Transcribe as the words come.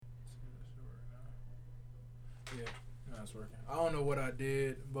Yeah, no, it's working. I don't know what I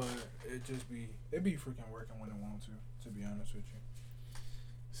did, but it be freaking working when it wants to be honest with you.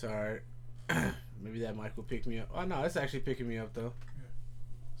 Sorry. Maybe that mic will pick me up. Oh no, it's actually picking me up though.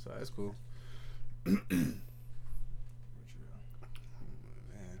 Yeah. So that's cool. What Man.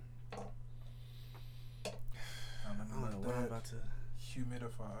 I I don't know what I'm about to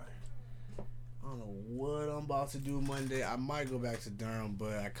humidify. I don't know what I'm about to do Monday. I might go back to Durham,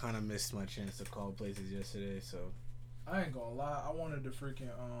 but I kind of missed my chance to call places yesterday. So I ain't gonna lie. I wanted to freaking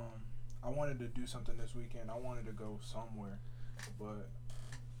I wanted to do something this weekend. I wanted to go somewhere, but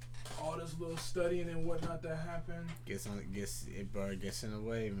all this little studying and whatnot that happened. gets in the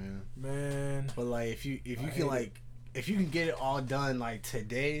way, man. Man, But like if you can get it all done like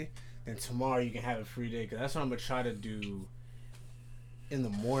today, then tomorrow you can have a free day. Cause that's what I'm gonna try to do in the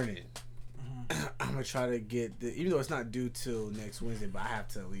morning. I'm gonna try to get even though it's not due till next Wednesday, but I have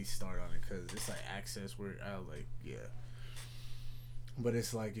to at least start on it because it's like access where I was like, yeah. But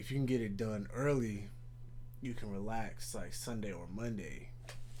it's like if you can get it done early, you can relax like Sunday or Monday.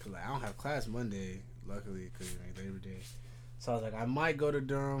 Cause like I don't have class Monday, luckily, because Labor Day. So I was like, I might go to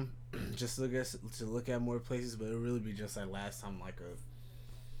Durham, just to look at more places, but it'll really be just like last time, like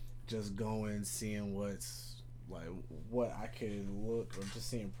just going, seeing what's like what I could look, or just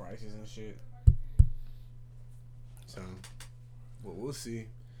seeing prices and shit. So, but we'll see.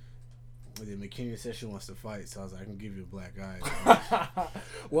 But then McKinney said she wants to fight, so I was like, I can give you a black eye.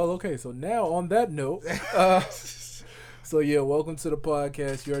 Well, okay. So now on that note, so yeah, welcome to the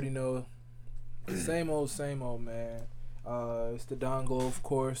podcast. You already know, same old, man. It's the Dongo, of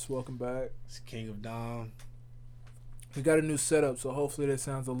course. Welcome back. It's King of Dom. We got a new setup, so hopefully that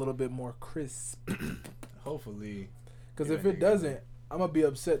sounds a little bit more crisp. Hopefully. Because if it doesn't, I'm gonna be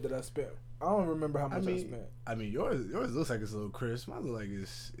upset that I spent. I don't remember how much I spent. I mean, yours looks like it's a little crisp. Mine look like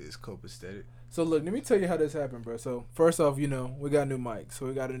it's copacetic. So look, let me tell you how this happened, bro. So first off, we got new mics, so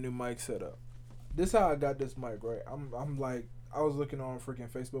we got a new mic set up. This is how I got this mic, right? I'm like, I was looking on freaking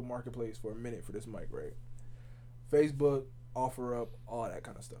Facebook Marketplace for a minute for this mic, right? Facebook offer up all that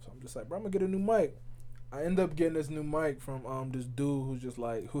kind of stuff. So I'm just like, bro, I'm gonna get a new mic. I end up getting this new mic from this dude who's just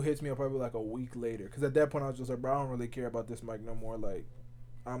like, who hits me up probably like a week later. Because at that point I was just like, bro, I don't really care about this mic no more. Like,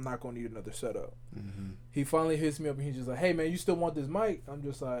 I'm not gonna need another setup. Mm-hmm. He finally hits me up and he's just like, hey man, you still want this mic? I'm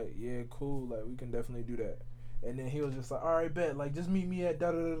just like, yeah, cool. Like, we can definitely do that. And then he was just like, all right, bet. Like, just meet me at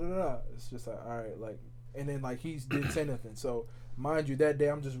da da da da da. It's just like, all right, like, and then like he didn't say nothing. So mind you, that day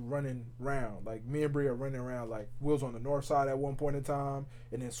I'm just running around. Like, me and Bree are running around. Like, we was on the north side at one point in time,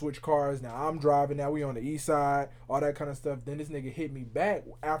 and then switch cars. Now I'm driving. Now we on the east side. All that kind of stuff. Then this nigga hit me back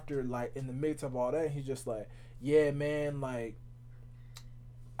after, like, in the midst of all that. And he's just like, yeah, man, like,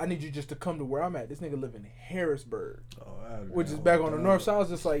 I need you just to come to where I'm at. This nigga live in Harrisburg, which is back on the north side. I was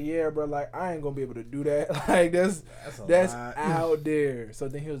just like, yeah, bro, like, I ain't gonna be able to do that. Like, that's out there. So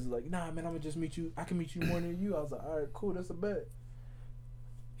then he was like, nah, man, I'm gonna just meet you. I can meet you more than you. I was like, all right, cool, that's a bet.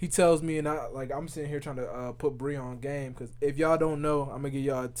 He tells me, and I'm sitting here trying to put Bree on game, because if y'all don't know, I'm gonna give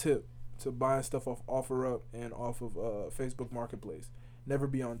y'all a tip to buying stuff off OfferUp and off of Facebook Marketplace. Never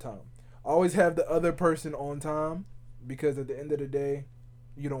be on time. Always have the other person on time, because at the end of the day,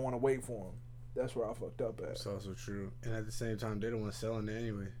 you don't want to wait for them. That's where I fucked up at. It's also true. And at the same time, they don't want to sell in there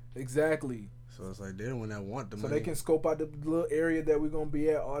anyway. Exactly. So it's like, they're the one that want the money. So they can scope out the little area that we're going to be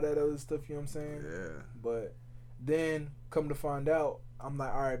at, all that other stuff, you know what I'm saying? Yeah. But then, come to find out, I'm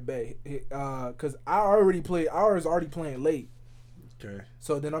like, all right, bet. Because I was already playing late. Okay.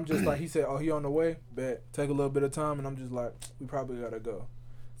 So then I'm just like, he said, oh, he on the way? Bet. Take a little bit of time. And I'm just like, we probably got to go.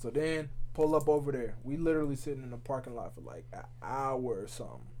 So then, pull up over there. We literally sitting in the parking lot for like an hour or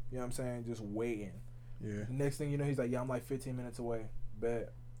something. You know what I'm saying? Just waiting. Yeah. The next thing you know, he's like, yeah, I'm like 15 minutes away.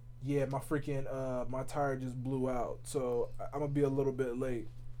 Bet. Yeah, my freaking, my tire just blew out. So I'm going to be a little bit late.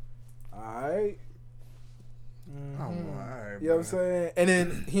 Alright. Mm-hmm. Oh, alright, you know what I'm saying? And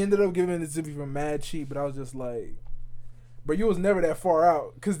then he ended up giving it to me for mad cheap, but I was just like, but you was never that far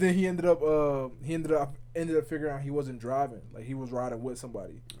out. Because then he ended up figuring out he wasn't driving. Like, he was riding with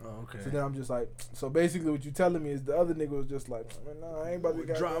somebody. Oh, okay. So then I'm just like, so basically what you telling me is the other nigga was just like, man, nah, I ain't about to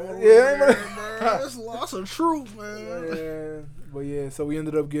drive over over there, man. That's lots of truth, man. Yeah. But yeah, so we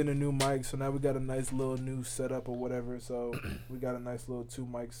ended up getting a new mic. So now we got a nice little new setup or whatever. So we got a nice little 2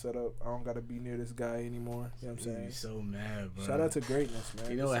 mic setup. I don't got to be near this guy anymore. You know what I'm saying? You're so mad, bro. Shout out to greatness,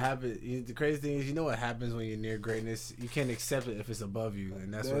 man. You know what happens? The crazy thing is, you know what happens when you're near greatness? You can't accept it if it's above you,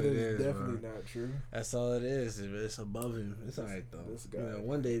 and that's what it is. Definitely bro. Not true. That's all it is. If it's above him, it's all right though. This guy, you know,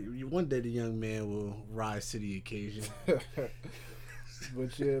 one day the young man will rise to the occasion.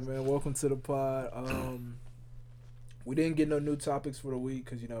 But yeah, man, welcome to the pod. We didn't get no new topics for the week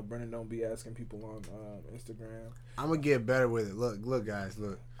because Brennan don't be asking people on Instagram. I'm gonna get better with it. Look, guys,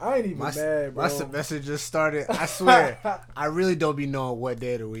 look. I ain't even mad, bro. My semester just started. I swear, I really don't be knowing what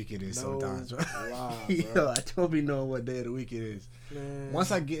day of the week it is sometimes. Lie, Yo, I don't be knowing what day of the week it is. Man.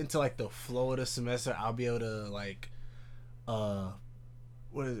 Once I get into like the flow of the semester, I'll be able to like,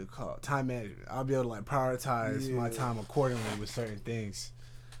 what is it called? Time management. I'll be able to like prioritize my time accordingly with certain things.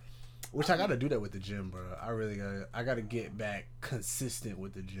 Which I gotta do that with the gym, bro. I gotta get back consistent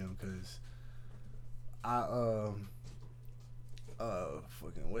with the gym because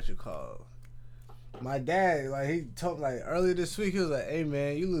fucking what you call? My dad, like he told me like earlier this week, he was like, "Hey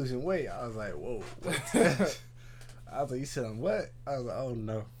man, you losing weight?" I was like, "Whoa." I was like, "You said I'm what?" I was like, "Oh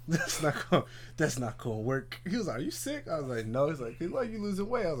no, that's not gonna work." He was like, "Are you sick?" I was like, "No." He's like, "You losing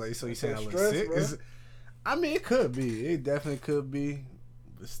weight?" I was like, "So you saying I look sick?" I mean, it could be. It definitely could be.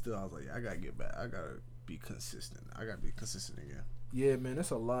 But still, I was like, I gotta get back. I gotta be consistent. I gotta be consistent again. Yeah, man, it's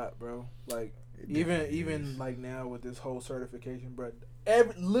a lot, bro. Like even like now with this whole certification, bro.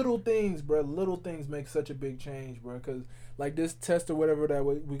 Every little things make such a big change, bro. Cause like this test or whatever that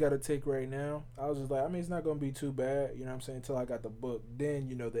we gotta take right now, I was just like, I mean, it's not gonna be too bad, you know what I'm saying? Until I got the book, then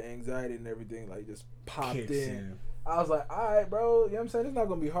the anxiety and everything like just popped in. I was like, all right, bro, you know what I'm saying? It's not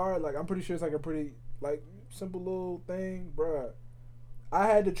gonna be hard. Like I'm pretty sure it's like a pretty like simple little thing, bro. I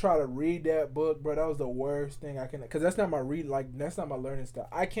had to try to read that book, bro. That was the worst thing I can, cause that's not my that's not my learning style.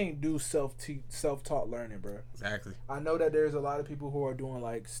 I can't do self-taught learning, bro. Exactly. I know that there's a lot of people who are doing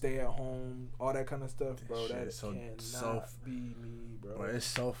like stay at home, all that kind of stuff, bro. That cannot be me, bro. Bro, it's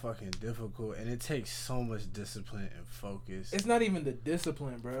so fucking difficult, and it takes so much discipline and focus. It's not even the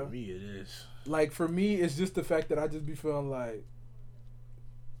discipline, bro. For me, it is. Like for me, it's just the fact that I just be feeling like,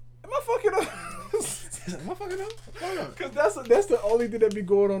 am I fucking up? Am I fucking up? Cause that's the only thing that be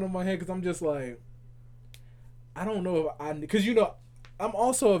going on in my head. Cause I'm just like, I don't know if cause I'm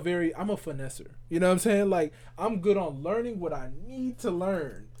also I'm a finesser. You know what I'm saying? Like I'm good on learning what I need to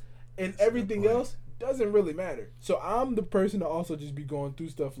learn, and everything else doesn't really matter. So I'm the person to also just be going through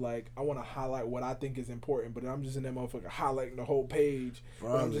stuff like I want to highlight what I think is important, but I'm just in that motherfucker highlighting the whole page.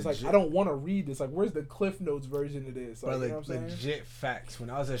 Bro, I'm just like, I don't want to read this. Like, where's the Cliff Notes version of this? Like, bro, you know what I'm saying? Legit facts.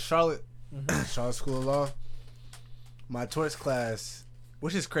 When I was at Charlotte, Charlotte School of Law, my torts class,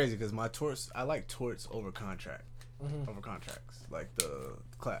 which is crazy because I like torts over contracts, like the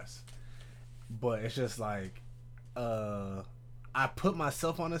class. But it's just like, I put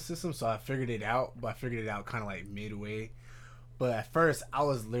myself on the system, so I figured it out, but I figured it out kind of like midway. But at first, I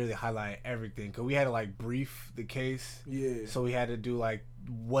was literally highlighting everything because we had to like brief the case. Yeah. So we had to do like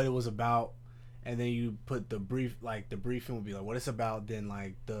what it was about, and then you put the briefing would be like what it's about, then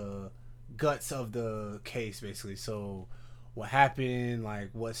like the guts of the case basically. So what happened, like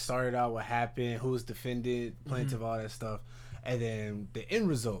what started out, what happened, who was defendant, plaintiff, all that stuff, and then the end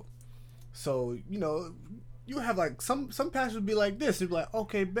result. So you have like some passages would be like this. It'd be like,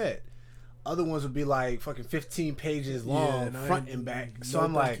 okay, bet. Other ones would be like fucking 15 pages long, front and back. So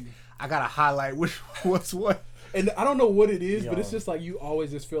I'm like, I gotta highlight which what's what. And I don't know what it is, but it's just like you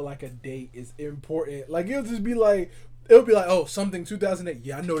always just feel like a date is important. Like it'll be like, oh, something 2008.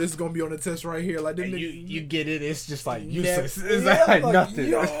 Yeah, I know this is gonna be on the test right here. Like you get it. It's just like useless. It's like nothing.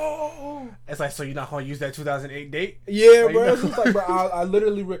 Yo. It's like, so you're not gonna use that 2008 date? Yeah, bro. It's just like, bro, I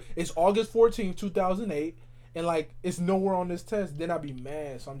literally it's August 14th, 2008. And like it's nowhere on this test, then I'd be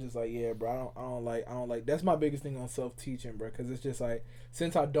mad. So I'm just like, yeah, bro, I don't like. That's my biggest thing on self-teaching, bro, because it's just like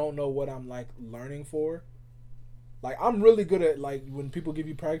since I don't know what I'm like learning for, like I'm really good at like when people give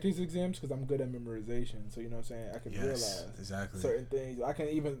you practice exams because I'm good at memorization. So you know what I'm saying, I can realize certain things. I can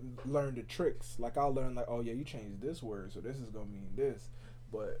even learn the tricks. Like I'll learn like, oh yeah, you changed this word, so this is gonna mean this.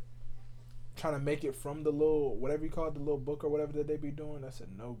 But trying to make it from the little whatever you call it, the little book or whatever that they be doing, that's a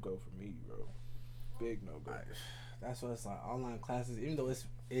no go for me, bro. Big no go. That's what it's like. Online classes, even though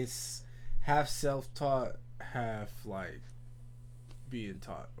it's half self-taught, half like being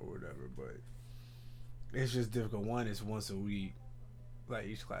taught or whatever, but it's just difficult. One is once a week, like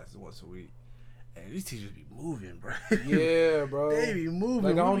each class is once a week, and these teachers be moving, bro. Yeah, bro. They be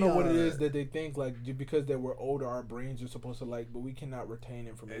moving. Like I don't know what it is that they think like because that we're older, our brains are supposed to like, but we cannot retain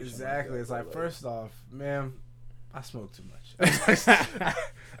information. Exactly. Like that, it's like first off, man, I smoke too much.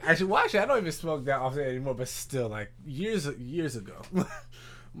 Actually, I don't even smoke that often anymore. But still, like years ago,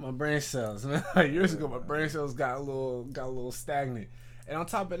 my brain cells. Years ago, my brain cells got a little stagnant. And on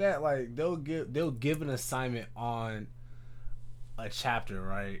top of that, like they'll give an assignment on a chapter,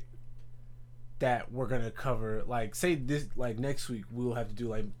 right? That we're gonna cover. Like say this, like next week we'll have to do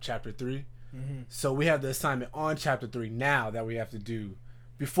like chapter 3. Mm-hmm. So we have the assignment on chapter 3 now that we have to do.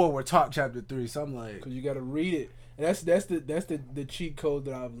 before we're taught chapter 3. So I'm like, because you got to read it, and that's the cheat code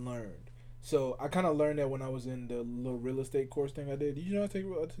that I've learned. So I kind of learned that when I was in the little real estate course thing I did. Did you know I took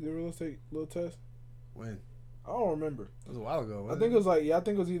the real estate little test? when? I don't remember. It was a while ago. I think it was like, I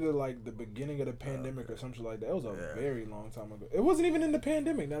think it was either like the beginning of the pandemic or something like that. It was a very long time ago. It wasn't even in the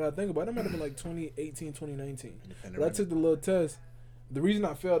pandemic, now that I think about it. It might have been like 2018, 2019. But I took the little test. The reason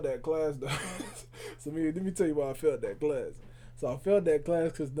I failed that class, though, so let me tell you why I failed that class. So I failed that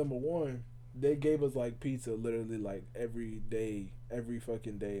class because, number one, they gave us like pizza literally like every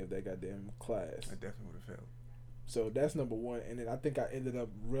fucking day of that goddamn class. I definitely would have failed. So that's number one. And then I think I ended up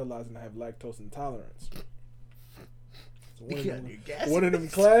realizing I have lactose intolerance. So one of them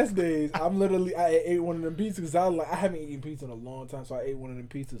class days, I ate one of them pizzas because I was like, I haven't eaten pizza in a long time, so I ate one of them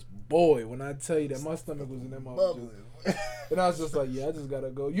pizzas. Boy, when I tell you that my stomach was in that motherfucker. And I was just like, yeah, I just gotta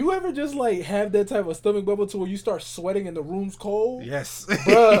go. You ever just like have that type of stomach bubble to where you start sweating and the room's cold? Yes.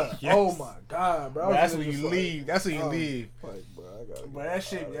 Bruh. Yes. Oh my God, bro. That's when you leave. That's when you leave. Like, bro, I gotta But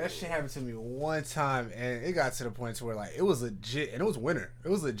that shit happened to me one time, and it got to the point to where like it was legit, and it was winter. It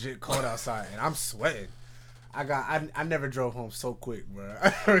was legit cold outside, and I'm sweating. I never drove home so quick, bro.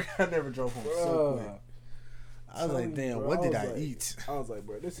 I never drove home so quick. I was like, damn, what did I eat? I was like,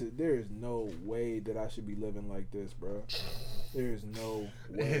 bro, there is no way that I should be living like this, bro. There is no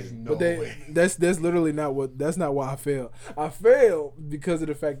way. There's no way. That's literally that's not why I failed. I failed because of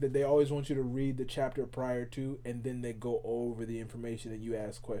the fact that they always want you to read the chapter prior to, and then they go over the information and you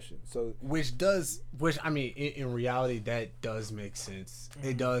ask questions. So which I mean, in reality, that does make sense. Mm-hmm.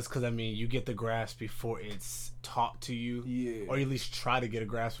 It does, because I mean, you get the grasp before it's taught to you, yeah, or at least try to get a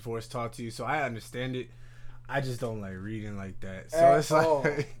grasp before it's taught to you. So I understand it. I just don't like reading like that. So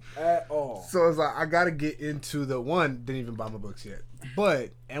at all. So it's like I gotta get into the one. Didn't even buy my books yet,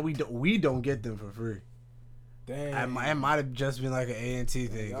 but we don't get them for free. Damn. It might have just been like an A&T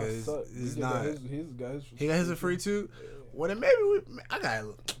thing because it's not. He got his for free too. Yeah. Well, then maybe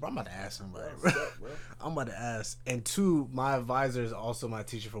I'm about to ask somebody. I'm about to ask. And two, my advisor is also my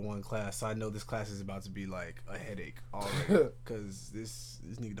teacher for one class, so I know this class is about to be like a headache already because this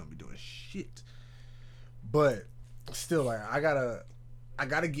nigga don't be doing shit. But still, like I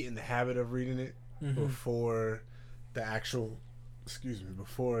gotta get in the habit of reading it before the actual,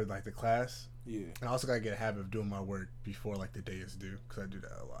 before like the class. Yeah. And I also gotta get a habit of doing my work before like the day is due, because I do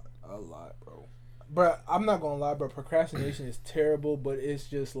that a lot. A lot, bro. Bro, I'm not gonna lie, bro. Procrastination is terrible, but it's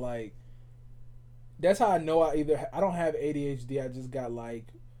just like, that's how I know I don't have ADHD. I just got like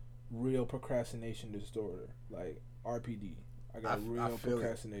real procrastination disorder, like RPD. I got real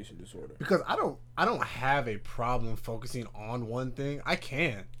procrastination disorder. Because I don't have a problem focusing on one thing. I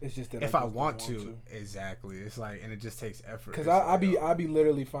can. It's just that if I want to. Exactly. It's like, and it just takes effort. Because I be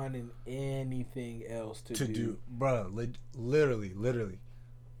literally finding anything else to do. Bro, literally.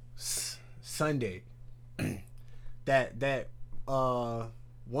 Sunday. that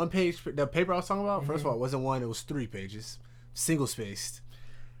one page, the paper I was talking about, first of all, it wasn't one, it was 3 pages. Single spaced.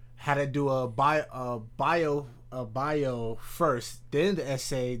 Had to do a bio first, then the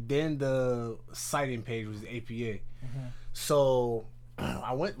essay, then the citing page was the APA. Mm-hmm. So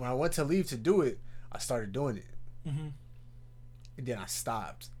when I went to leave to do it, I started doing it, and then I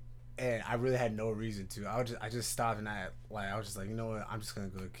stopped, and I really had no reason to. I just stopped, and I was just like, you know what, I'm just gonna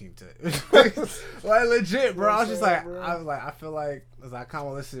go to King Tut. like legit, bro. I was just like, I feel like I kind of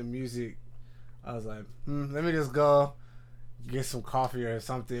want to listen to music. I was like, let me just go get some coffee or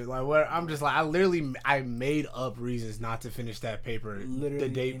something. Like, where I'm just like, I made up reasons not to finish that paper the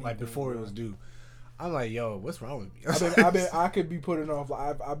day like before it was due. I'm like, yo, what's wrong with me? I could be putting off.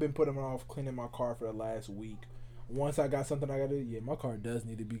 I've been putting off cleaning my car for the last week. Once I got something I gotta do, yeah, my car does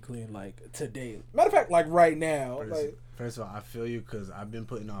need to be cleaned like today. Matter of fact, like right now. First of all, I feel you, because I've been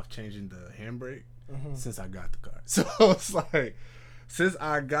putting off changing the handbrake since I got the car. So it's like, since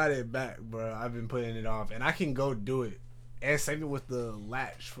I got it back, bro, I've been putting it off, and I can go do it. And same with the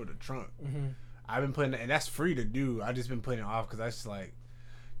latch for the trunk. I've been putting, and that's free to do. I just been putting it off because I just like,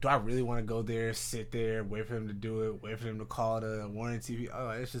 do I really want to go there, sit there, wait for him to do it, wait for him to call the warranty? Oh,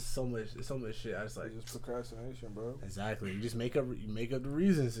 it's just so much. It's so much shit. I just like, it's just procrastination, bro. Exactly. You just make up the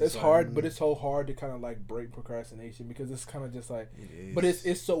reasons. It's hard, but it's so hard to kind of like break procrastination, because it's kind of just like, but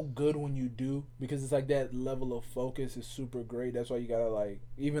it's so good when you do, because it's like that level of focus is super great. That's why you gotta like,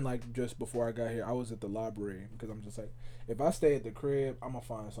 even like just before I got here, I was at the library, because I'm just like, if I stay at the crib, I'm gonna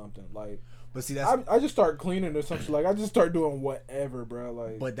find something like. But see, that's I just start cleaning or something. Like, I just start doing whatever, bro.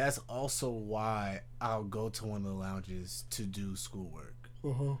 Like, but that's also why I'll go to one of the lounges to do schoolwork.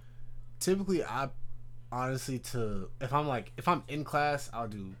 Typically, I honestly if I'm in class, I'll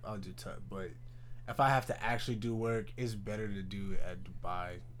do tut. But if I have to actually do work, it's better to do it at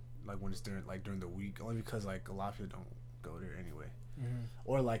Dubai, like when it's during the week, only because like a lot of people don't go there anyway. Mm-hmm.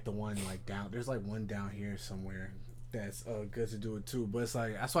 Or like the one like down, there's like one down here somewhere that's good to do it too. But it's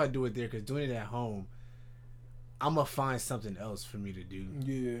like that's why I do it there, because doing it at home, I'm gonna find something else for me to do.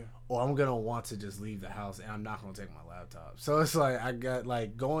 Yeah. Or I'm gonna want to just leave the house and I'm not gonna take my laptop. So it's like I got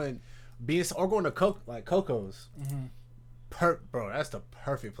like going to Coco's. Mm-hmm. Bro, that's the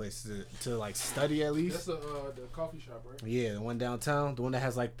perfect place to like study at least. That's the coffee shop, right? Yeah, the one downtown, the one that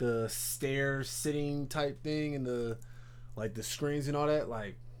has like the stairs sitting type thing and the like the screens and all that.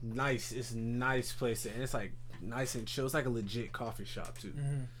 Like nice, it's a nice place and it's like nice and chill. It's like a legit coffee shop too.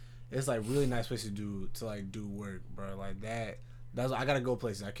 Mm-hmm. It's like really nice place to do work, bro. Like that's I gotta go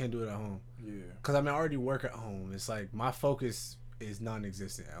places. I can't do it at home. Yeah. Cause I mean I already work at home. It's like my focus is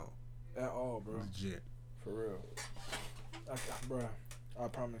non-existent at all, bro. Legit. For real. Bro, I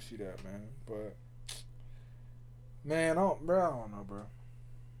promise you that, man. But man, I don't know, bro.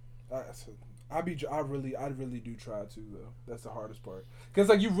 I really do try to though. That's the hardest part. Cause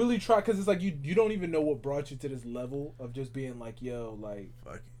like you really try, cause it's like you don't even know what brought you to this level of just being like, yo, like,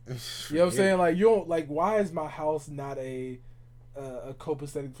 fuck. You know what I'm saying? Like you don't like. Why is my house not a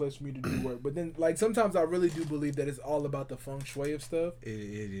copacetic place for me to do work? But then like sometimes I really do believe that it's all about the feng shui of stuff. It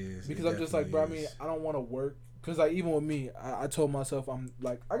is. Because I'm just like, bro. I mean, I don't want to work. Cause like even with me, I told myself I'm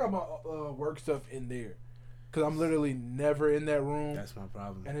like I got my work stuff in there. Cause I'm literally never in that room. That's my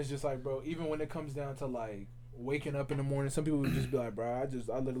problem. And it's just like, bro, even when it comes down to like waking up in the morning, some people would just be like, bro,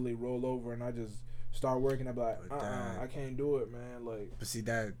 I literally roll over and I just start working. I'd be like, I can't do it, man. Like, but see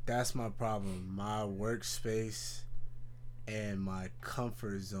that's my problem. My workspace and my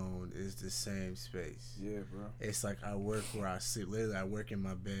comfort zone is the same space. Yeah, bro. It's like I work where I sleep. Literally, I work in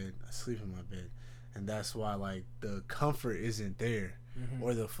my bed. I sleep in my bed, and that's why like the comfort isn't there. Mm-hmm.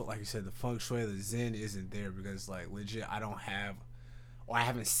 Or like you said, the feng shui, the zen isn't there because like legit I don't have, or I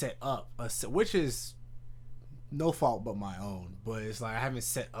haven't set up which is no fault but my own, but it's like I haven't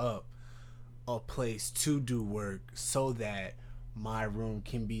set up a place to do work so that my room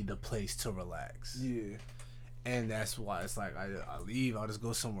can be the place to relax. Yeah. And that's why it's like I leave, I'll just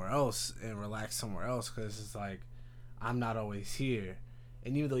go somewhere else and relax somewhere else, because it's like I'm not always here.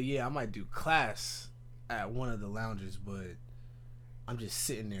 And even though I might do class at one of the lounges, but I'm just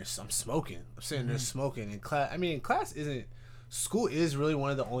sitting there. I'm smoking. I'm sitting there smoking in class. I mean, school is really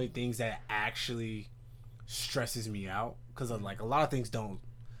one of the only things that actually stresses me out, because like a lot of things don't.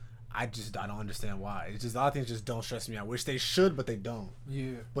 I don't understand why. It's just a lot of things just don't stress me out, which they should, but they don't.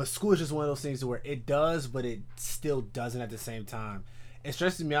 Yeah. But school is just one of those things where it does, but it still doesn't at the same time. It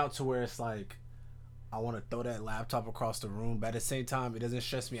stresses me out to where it's like I want to throw that laptop across the room, but at the same time, it doesn't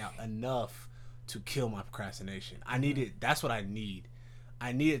stress me out enough to kill my procrastination. I need it. That's what I need.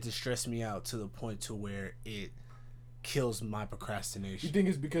 I need it to stress me out to the point to where it kills my procrastination. You think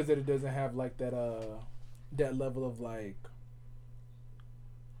it's because that it doesn't have like that level of like,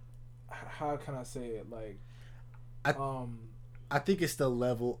 how can I say it, like, I think it's the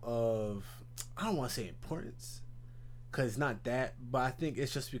level of, I don't want to say importance, because it's not that, but I think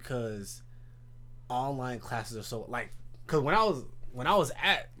it's just because online classes are so like, because when I was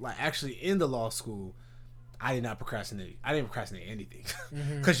at like actually in the law school, I did not procrastinate. I didn't procrastinate anything,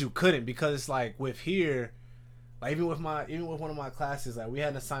 because you couldn't, because it's like with here, like even with one of my classes, like we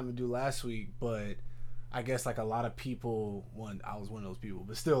had an assignment due last week, but I guess like a lot of people, I was one of those people,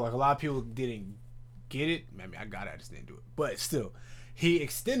 but still like a lot of people didn't get it. I mean, I got it, I just didn't do it, but still, he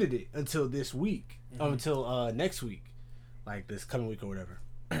extended it until this week, until next week, like this coming week or whatever.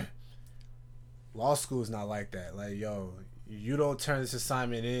 Law school is not like that. Like, yo, you don't turn this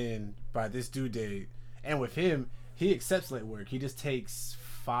assignment in by this due date. And with him, he accepts late work. He just takes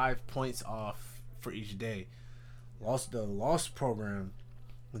 5 points off for each day. The lost program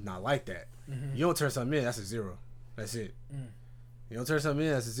was not like that. Mm-hmm. You don't turn something in, that's a 0. That's it. You don't turn something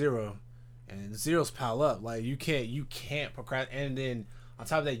in, that's a 0. And zeros pile up. Like you can't procrastinate. And then on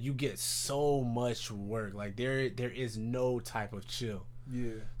top of that, you get so much work. Like there is no type of chill.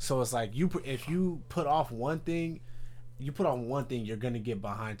 Yeah. So it's like if you put off one thing, you're gonna get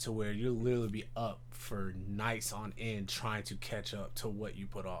behind to where you'll literally be up for nights on end trying to catch up to what you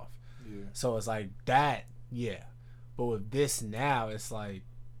put off. Yeah. So it's like that, yeah. But with this now, it's like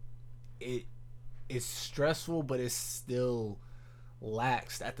it's stressful, but it's still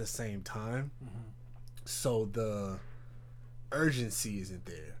laxed at the same time. Mm-hmm. So the urgency isn't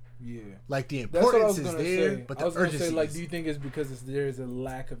there. Yeah. Like the importance is there, but the urgency. Say, like, do you think it's because there's a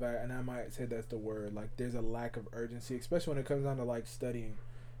lack of, and I might say that's the word, like there's a lack of urgency, especially when it comes down to like studying,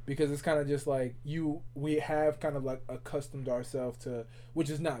 because it's kind of just like we have kind of like accustomed ourselves to, which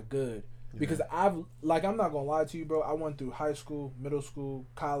is not good, Because I'm not gonna lie to you, bro. I went through high school, middle school,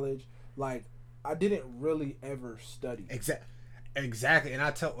 college. Like, I didn't really ever study. Exactly. And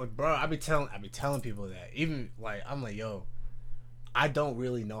I be telling people that. Even like, I'm like, yo, I don't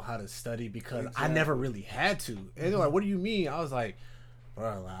really know how to study because I never really had to. And they're like, what do you mean? I was like,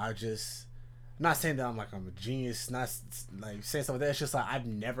 bro, like, I'm not saying that I'm a genius, not like saying stuff like that. It's just like I've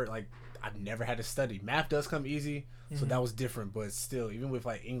never had to study. Math does come easy, so that was different. But still, even with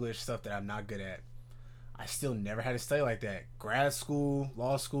like English stuff that I'm not good at, I still never had to study like that. Grad school,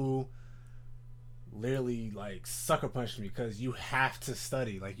 law school, literally like sucker punched me because you have to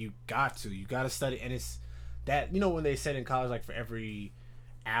study. Like you got to study, and it's that when they said in college, like for every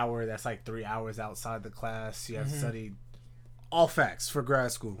hour that's like 3 hours outside the class, you have to study. All facts for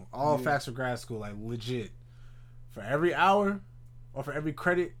grad school. Facts for grad school. Like, legit. For every hour, or for every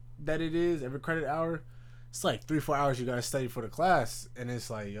credit that it is, every credit hour, it's like 3-4 hours you gotta study for the class. And it's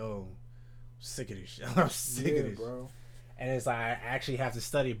like, yo, I'm sick of this shit. I'm sick of this, bro. And it's like, I actually have to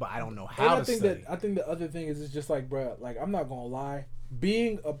study, but I don't know how to study. I think the other thing is, it's just like, bro, like, I'm not gonna lie.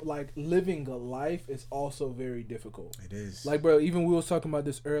 Living a life is also very difficult. It is. Like, bro, even we was talking about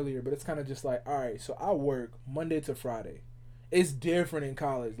this earlier, but it's kind of just like, all right, so I work Monday to Friday. It's different in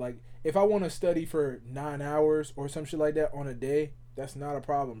college. Like, if I want to study for 9 hours or some shit like that on a day, that's not a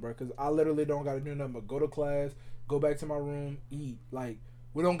problem, bro. Because I literally don't got to do nothing but go to class, go back to my room, eat. Like,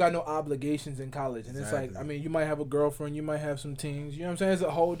 we don't got no obligations in college. And it's like, I mean, you might have a girlfriend, you might have some teens. You know what I'm saying? It's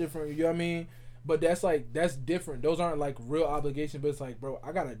a whole different, you know what I mean? But that's different. Those aren't, like, real obligations. But it's like, bro,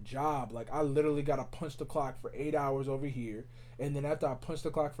 I got a job. Like, I literally got to punch the clock for 8 hours over here. And then after I punch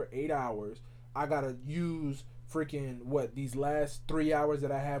the clock for 8 hours, I got to use freaking these last 3 hours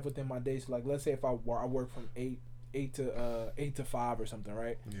that I have within my day. So like, let's say if I work from 8 to 5 or something,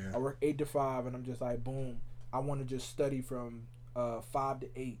 right? Yeah. I work 8 to 5, and I'm just like, boom, I want to just study from 5 to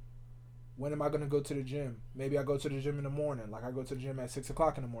 8. When am I gonna go to the gym? Maybe I go to the gym in the morning. Like, I go to the gym at 6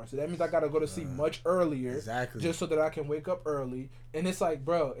 o'clock in the morning. So that means I gotta go to sleep much earlier, just so that I can wake up early. And it's like,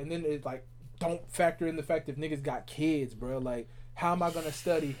 bro, and then it's like, don't factor in the fact if niggas got kids, bro. Like, how am I gonna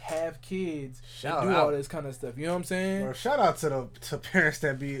study, have kids, and do all this kind of stuff? You know what I'm saying? Bro, shout out to parents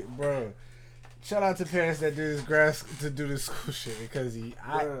that shout out to parents that do this school shit, because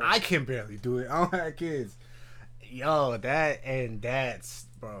I can barely do it. I don't have kids. Yo, that's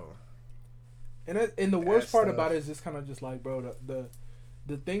bro. And the worst part about it is just kind of just like, bro,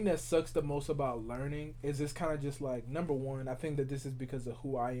 the thing that sucks the most about learning is it's kind of just like, number one, I think that this is because of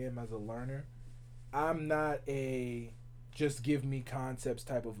who I am as a learner. I'm not a just give me concepts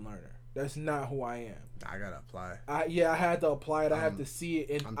type of learner. That's not who I am. I gotta apply. I had to apply it. I have to see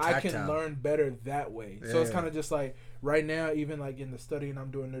it, and I can learn better that way. Yeah. So it's kind of just like, right now, even like in the studying I'm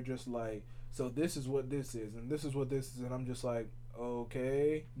doing, they're just like, so this is what this is, and this is what this is, and I'm just like,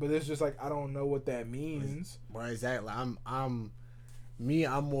 okay, but it's just like, I don't know what that means. Well, exactly. I'm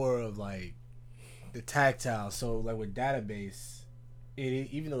more of like the tactile. So like with database,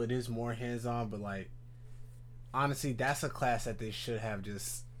 even though it is more hands on, but like, honestly, that's a class that they should have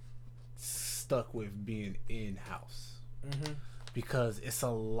just stuck with being in-house. Because it's a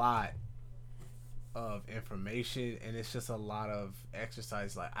lot of information, and it's just a lot of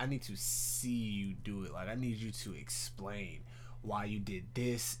exercise. Like, I need to see you do it. Like, I need you to explain why you did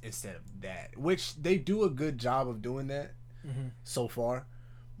this instead of that, which they do a good job of doing that so far.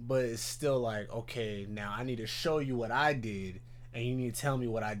 But it's still like, okay, now I need to show you what I did, and you need to tell me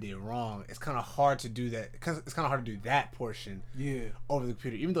what I did wrong. It's kind of hard to do that. It's kind of hard to do that portion over the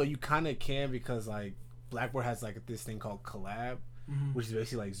computer, even though you kind of can, because like Blackboard has like this thing called Collab, which is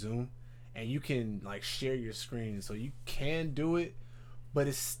basically like Zoom, and you can like share your screen, so you can do it. But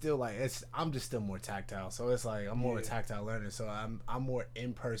it's still like, I'm just still more tactile, so it's like I'm more a tactile learner. So I'm more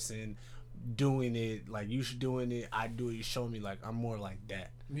in person, doing it, like you should doing it. I do it, you show me. Like, I'm more like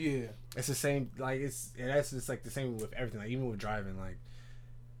that. Yeah, it's the same. Like, that's just like the same with everything. Like, even with driving, like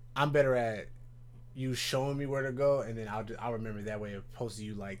I'm better at you showing me where to go, and then I'll remember that way, opposed to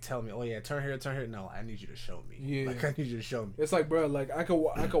you like telling me, oh yeah, turn here, turn here. No, I need you to show me. Yeah, like, I need you to show me. It's like, bro, like I could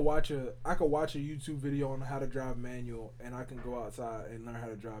watch a YouTube video on how to drive manual, and I can go outside and learn how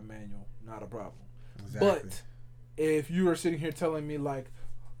to drive manual. Not a problem. Exactly. But if you are sitting here telling me like,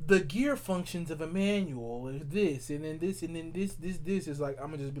 the gear functions of a manual is this, and then this, and then this is like,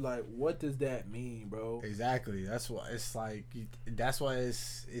 I'm gonna just be like, what does that mean, bro? Exactly. That's why it's like, that's why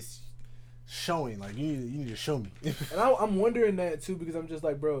it's showing. Like, you need to show me. And I'm wondering that too, because I'm just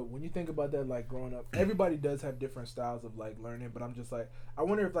like, bro, when you think about that, like growing up, everybody does have different styles of like learning, but I'm just like, I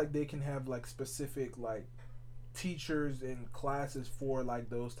wonder if like they can have like specific like teachers and classes for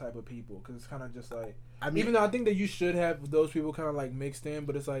like those type of people, because it's kind of just like, I mean, even though I think that you should have those people kind of like mixed in,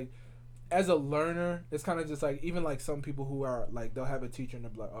 but it's like, as a learner, it's kind of just like, even like some people who are like, they'll have a teacher and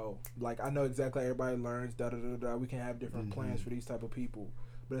they'll be like, oh, like I know exactly how everybody learns, da da da da. We can have different plans for these type of people,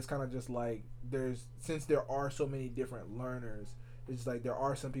 but it's kind of just like, since there are so many different learners, it's like there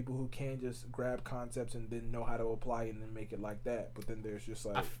are some people who can just grab concepts and then know how to apply it and then make it like that. But then there's just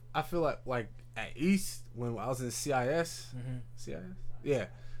like, I feel like at East, when I was in CIS, yeah,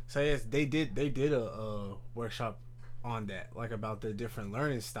 CIS, they did a workshop on that, like about the different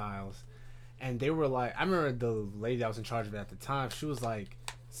learning styles. And they were like, I remember the lady that was in charge of it at the time, she was like,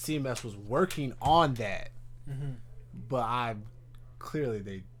 CMS was working on that. But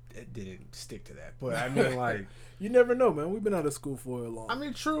they didn't stick to that. But I mean, like, you never know, man. We've been out of school for a long time. I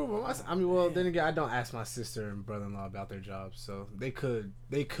mean, true. But well, then again, I don't ask my sister and brother-in-law about their jobs, so they could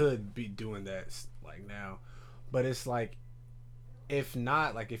be doing that like now. But it's like, if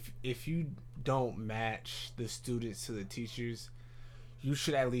not, like if you don't match the students to the teachers, you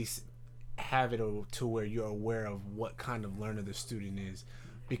should at least have it to where you're aware of what kind of learner the student is.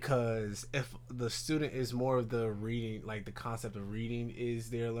 Because if the student is more of the reading, like the concept of reading is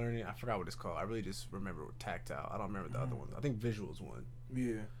their learning, I forgot what it's called. I really just remember tactile. I don't remember the other one. I think visual is one.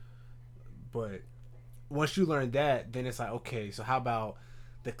 Yeah. But once you learn that, then it's like, okay, so how about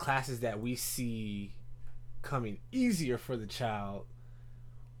the classes that we see coming easier for the child?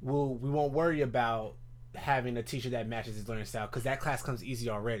 We won't worry about having a teacher that matches his learning style, because that class comes easy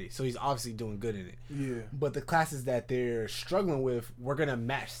already, so he's obviously doing good in it. Yeah. But the classes that they're struggling with, we're gonna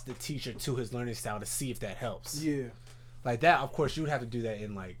match the teacher to his learning style to see if that helps. Yeah. Like that, of course, you would have to do that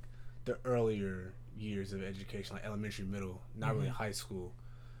in like the earlier years of education, like elementary, middle, not really high school.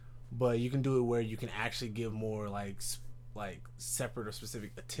 But you can do it where you can actually give more like separate or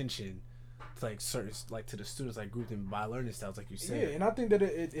specific attention to like certain, like to the students, like group them by learning styles, like you said. Yeah, and I think that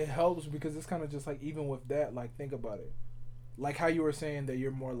it helps, because it's kind of just like, even with that, like, think about it, like how you were saying that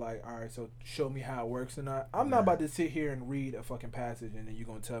you're more like, all right, so show me how it works or not. I'm not about to sit here and read a fucking passage and then you're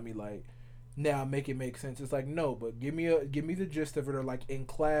gonna tell me like, now make it make sense. It's like, no, but give me the gist of it, or like in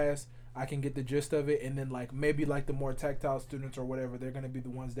class I can get the gist of it, and then like maybe like the more tactile students or whatever, they're gonna be the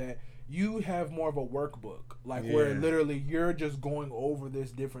ones that you have more of a workbook, like where literally you're just going over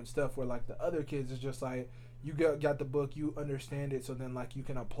this different stuff, where like the other kids is just like, you got the book, you understand it, so then like you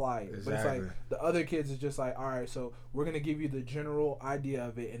can apply it. Exactly. But it's like the other kids is just like, all right, so we're gonna give you the general idea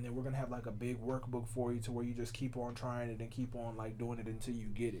of it, and then we're gonna have like a big workbook for you, to where you just keep on trying it and keep on like doing it until you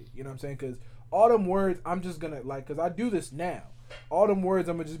get it. You know what I'm saying? Because all them words, I'm just gonna like, because I do this now. All them words,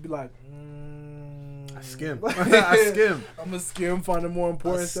 I'm gonna just be like, I skim. I skim. I'm gonna skim, find the more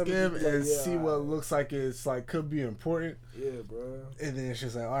important stuff. Skim and see what looks like it's like could be important. Yeah, bro. And then it's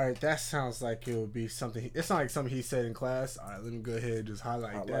just like, all right, that sounds like it would be something. It's not like something he said in class. All right, let me go ahead and just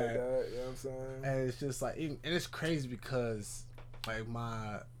highlight that. You know what I'm saying? And it's just like, and it's crazy because like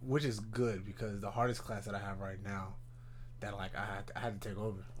which is good, because the hardest class that I have right now, that like I had to take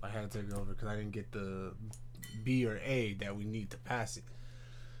over. I had to take over because I didn't get the B or A that we need to pass it.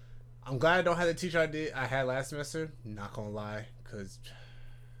 I'm glad I don't have the teacher I had last semester. Not gonna lie,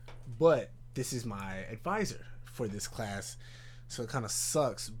 but this is my advisor for this class, so it kind of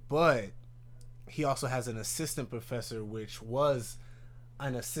sucks. But he also has an assistant professor, which was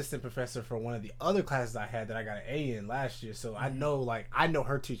an assistant professor for one of the other classes I had that I got an A in last year. So I know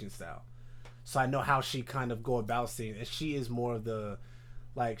her teaching style, so I know how she kind of go about things, and she is more of the,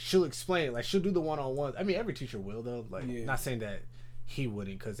 like, she'll explain it, like she'll do the one-on-one. I mean, every teacher will though. Like, not saying that he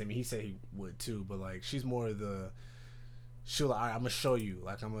wouldn't, because I mean he said he would too, but like she's more of the, she'll like, all right, I'm gonna show you,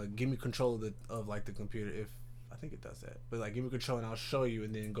 like I'm gonna give me control of like the computer, if I think it does that, but like give me control and I'll show you,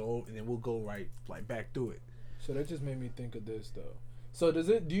 and then we'll go right like back through it. So that just made me think of this though. So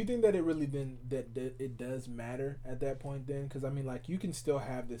do you think that it really then that it does matter at that point then? Because I mean, like, you can still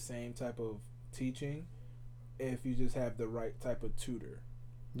have the same type of teaching if you just have the right type of tutor.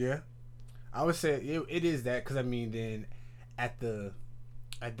 Yeah, I would say it is that, because I mean then at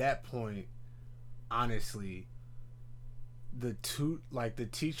that point, honestly, the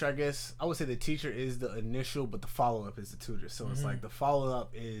teacher, I guess I would say the teacher is the initial, but the follow-up is the tutor. So it's like the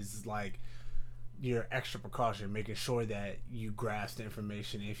follow-up is like your extra precaution, making sure that you grasp the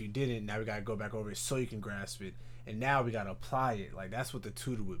information. If you didn't, now we gotta go back over it so you can grasp it, and now we gotta apply it. Like, that's what the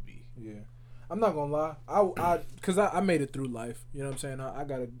tutor would be. Yeah, I'm not gonna lie, because I made it through life. You know what I'm saying? I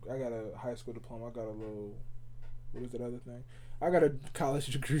got a high school diploma. I got a little, what is that other thing? I got a college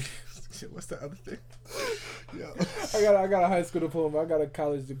degree. What's the other thing? Yeah. I got a high school diploma. I got a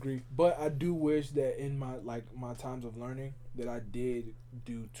college degree. But I do wish that in my times of learning that I did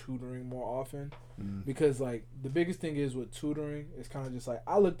do tutoring more often. Because like the biggest thing is with tutoring, it's kind of just like,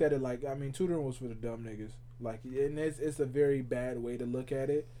 I looked at it like, I mean, tutoring was for the dumb niggas. Like, and it's a very bad way to look at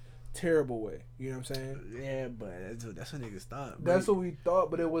it. terrible way. You know what I'm saying? Yeah, but that's what niggas thought. That's what we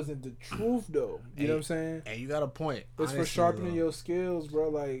thought, but it wasn't the truth though. You know what I'm saying? And you got a point. It's for sharpening your skills, bro.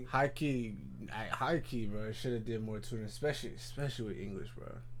 Like high key, bro. Should have did more tutoring, especially with English, bro.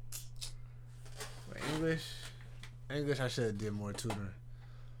 But English, I should have did more tutoring.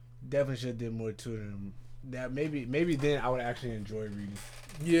 Definitely should have did more tutoring. That maybe then I would actually enjoy reading.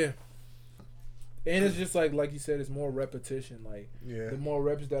 Yeah. And it's just like you said, it's more repetition. Like the more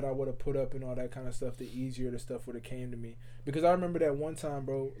reps that I would have put up and all that kind of stuff, the easier the stuff would have came to me. Because I remember that one time,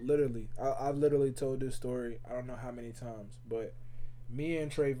 bro. Literally, I literally told this story. I don't know how many times, but me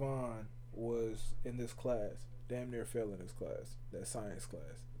and Trayvon was in this class, damn near failing this class, that science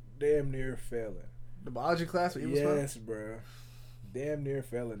class, damn near failing. The biology class, what you yes, bro. Damn near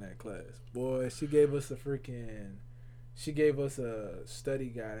failing that class. Boy, she gave us a study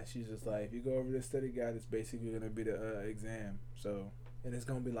guide, and she's just like, if you go over this study guide, it's basically going to be the exam. So, and it's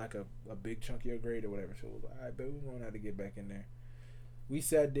going to be like a big chunk of your grade or whatever. So, all right, but we won't have to get back in there. We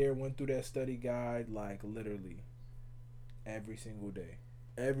sat there, went through that study guide, like, literally every single day.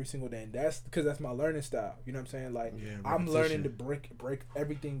 Every single day. And that's because that's my learning style. You know what I'm saying? Like, I'm learning to break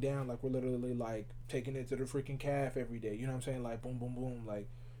everything down. Like, we're literally, like, taking it to the freaking calf every day. You know what I'm saying? Like, boom, boom, boom. Like,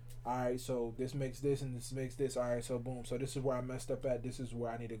 all right, so this makes this and this makes this. All right, so boom. So this is where I messed up at. This is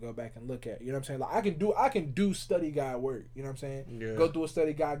where I need to go back and look at. You know what I'm saying? Like I can do study guide work. You know what I'm saying? Yeah. Go through a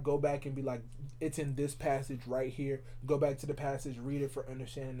study guide, go back and be like, it's in this passage right here. Go back to the passage, read it for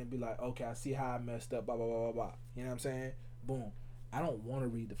understanding, and be like, okay, I see how I messed up. Blah blah blah blah blah. You know what I'm saying? Boom. I don't want to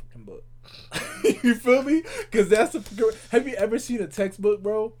read the fucking book. You feel me? Because that's have you ever seen a textbook,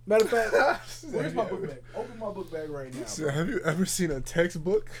 bro? Matter of fact, where's my book bag? Open my book bag right now. So have you ever seen a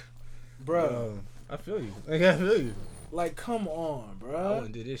textbook? Bro, I feel you. I feel you. Like, come on, bro. I want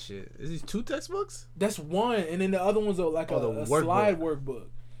to do this shit. Is these 2 textbooks? That's one, and then the other one's a slide workbook.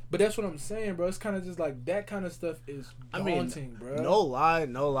 But that's what I'm saying, bro. It's kind of just like that kind of stuff is daunting, bro. No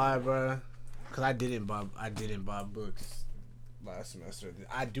lie, bro. Because I didn't buy books last semester.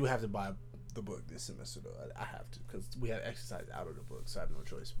 I do have to buy the book this semester though. I have to because we have exercise out of the book, so I have no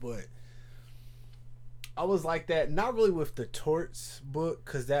choice. But I was like that, not really with the torts book,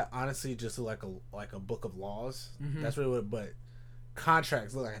 because that honestly just looked like a book of laws. Mm-hmm. That's really what. But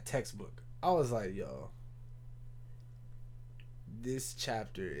contracts look like a textbook. I was like, yo, this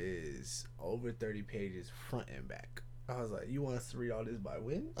chapter is over 30 pages front and back. I was like, you want us to read all this by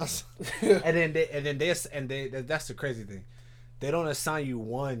when? and then they that's the crazy thing. They don't assign you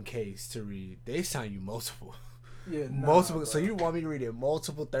one case to read. They assign you multiple. Yeah, multiple. Bro. So you want me to read it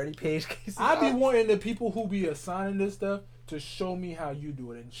multiple 30-page cases? I be wanting the people who be assigning this stuff to show me how you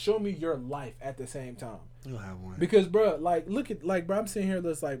do it and show me your life at the same time. You'll have one. Because, bro, like, look at, like, bro, I'm sitting here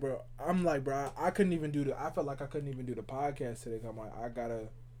just like, bro, I'm like, bro, I couldn't even do I felt like I couldn't even do the podcast today. I'm like, I gotta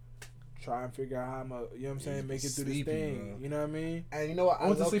try and figure out how I'm gonna, you know what I'm saying, make it through this thing. Bro. You know what I mean? And you know what? I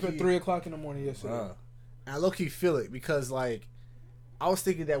went to sleep at 3 o'clock in the morning yesterday. And I low-key feel it because, like, I was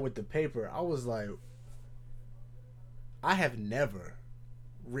thinking that with the paper, I was like, I have never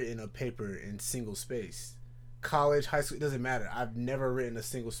written a paper in single space. College, high school, it doesn't matter. I've never written a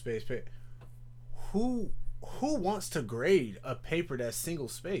single space paper. Who wants to grade a paper that's single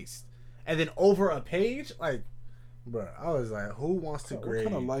spaced? And then over a page? Like, bro, I was like, who wants to grade?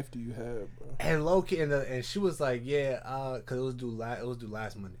 What kind of life do you have, bro? And Loki, and she was like, yeah, because it was due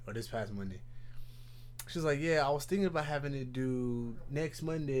last Monday, or this past Monday. She was like, yeah, I was thinking about having it due next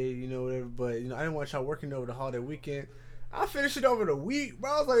Monday, you know, whatever, but, you know, I didn't want y'all working over the holiday weekend. I finished it over the week, bro.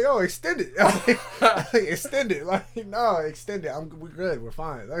 I was like, yo, extend it. Extend it. Like, no, extend it. We're good. We're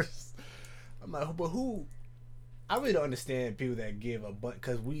fine. I'm like, but who? I really don't understand people that give a bunch,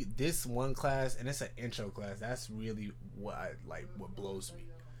 because this one class, and it's an intro class. That's really what blows me.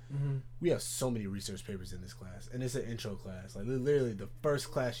 Mm-hmm. We have so many research papers in this class, and it's an intro class. Like, literally the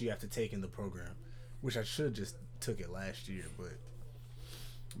first class you have to take in the program, which I should have just took it last year, but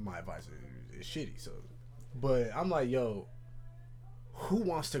my advisor is shitty, so. But I'm like, yo, who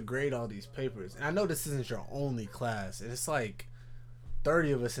wants to grade all these papers? And I know this isn't your only class, and it's like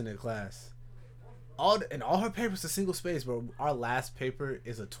 30 of us in the class. All her papers are single space, bro. Our last paper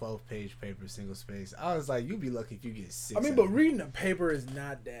is a 12-page paper, single space. I was like, you'd be lucky if you get 6. I mean, but reading a paper is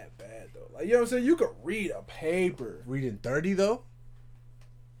not that bad, though. Like, you know what I'm saying? You could read a paper. Reading 30, though?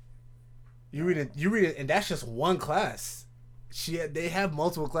 You read it, and that's just one class. They have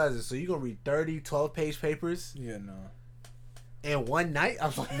multiple classes, so you're gonna read 30 12-page papers? Yeah, no. In one night?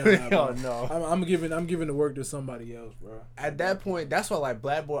 I'm like, no. I'm giving the work to somebody else, bro. At that point, that's why, like,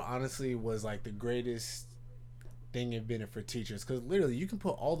 Blackboard honestly was like the greatest thing invented for teachers, because literally you can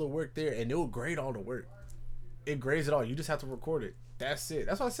put all the work there and it will grade all the work. it grades it all. You just have to record it. That's it.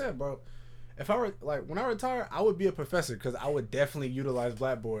 That's what I said, bro. If I were like when I retire, I would be a professor because I would definitely utilize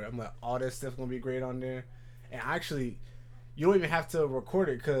Blackboard. I'm like, all that stuff gonna be great on there, and actually, you don't even have to record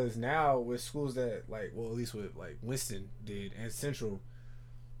it because now with schools that like, well, at least with like Winston did and Central,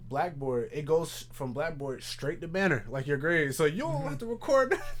 Blackboard, it goes from Blackboard straight to Banner, like your grades. So you don't have to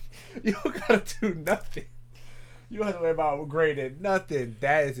record. You don't gotta do nothing. You don't have to worry about grading nothing.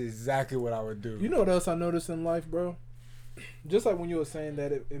 That is exactly what I would do. You know what else I noticed in life, bro? Just like when you were saying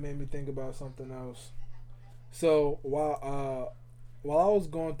that, it made me think about something else. So while I was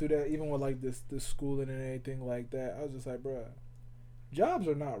going through that, even with like this schooling and anything like that, I was just like, bro, jobs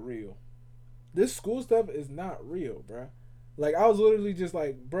are not real. This school stuff is not real, bro. Like, I was literally just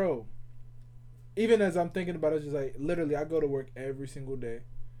like, bro, even as I'm thinking about it, just like, literally, I go to work every single day.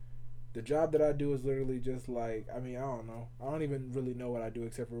 The job that I do is literally just like, I mean, I don't know. I don't even really know what I do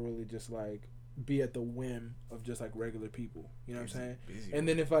except for really just like be at the whim of just like regular people. You know what I'm saying? And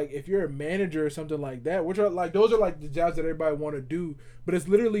then if you're a manager or something like that, which are like, those are like the jobs that everybody want to do, but it's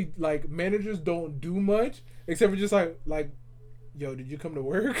literally like managers don't do much except for just like, yo, did you come to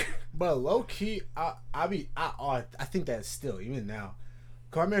work? But low key, I think that still, even now,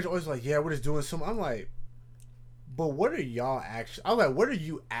 cause my manager always like, yeah, we're just doing something. I'm like, but what are y'all actually? I'm like, what are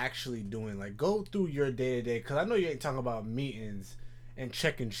you actually doing? Like, go through your day to day, cause I know you ain't talking about meetings and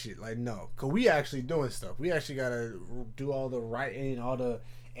checking shit. Like, no, cause we actually doing stuff. We actually gotta do all the writing, all the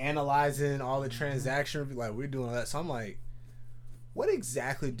analyzing, all the transaction. Like, we're doing all that. So I'm like, what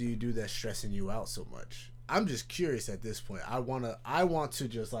exactly do you do that's stressing you out so much? I'm just curious at this point. I want to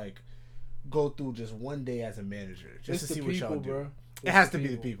just like go through just one day as a manager just to see what y'all do. Bro. It has to be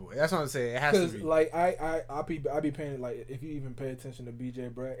the people. That's what I'm saying. It has to be. Because like I be paying, like, if you even pay attention to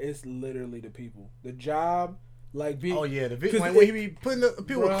BJ, bro, it's literally the people. The job, like being. Oh yeah, the when he be putting the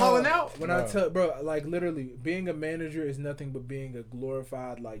people calling out. When I tell, bro, like literally being a manager is nothing but being a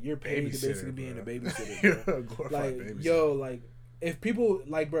glorified, like, you're paid to basically being a babysitter. You're a glorified babysitter. Yo, like, if people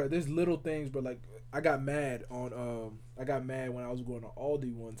like, bro, there's little things, but like, I got mad when I was going to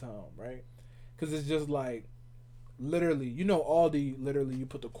Aldi one time, right? Because it's just like, literally, you know, Aldi, literally, you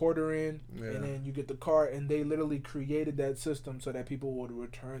put the quarter in, and then you get the cart, and they literally created that system so that people would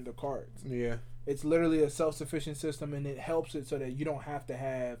return the carts. Yeah. It's literally a self-sufficient system, and it helps it so that you don't have to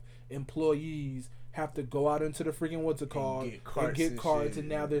have employees have to go out into the freaking and get carts, and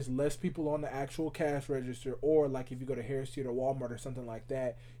now there's less people on the actual cash register. Or like if you go to Harris Teeter or Walmart or something like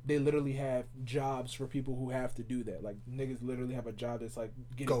that, they literally have jobs for people who have to do that. Like, niggas literally have a job that's like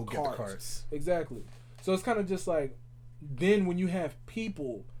getting carts. Get the carts. Exactly. So it's kind of just like, then when you have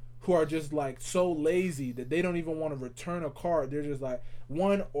people who are just like so lazy that they don't even want to return a cart, they're just like,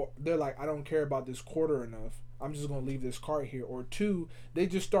 they're like, I don't care about this quarter enough, I'm just going to leave this cart here. Or two, they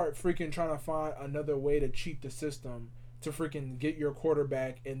just start freaking trying to find another way to cheat the system to freaking get your quarter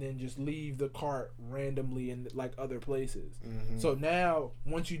back and then just leave the cart randomly in like other places. Mm-hmm. So now,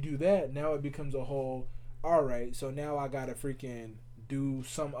 once you do that, now it becomes a whole, all right, so now I got to freaking do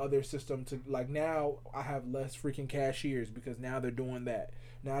some other system to, like, now I have less freaking cashiers because now they're doing that.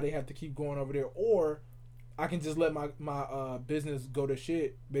 Now they have to keep going over there. Or I can just let my business go to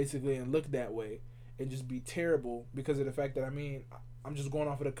shit, basically, and look that way. And just be terrible because of the fact that, I mean, I'm just going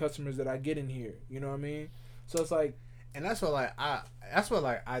off of the customers that I get in here. You know what I mean? So it's like, and that's what I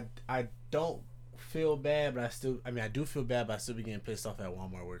don't feel bad, but I do feel bad, but I still be getting pissed off at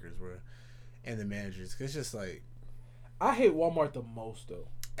Walmart workers, bro, and the managers. Cause it's just like, I hate Walmart the most though.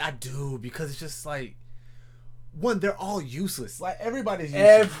 I do, because it's just like, one, they're all useless. Like, everybody's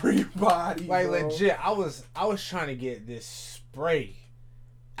useless. Everybody, like, bro. Legit. I was trying to get this spray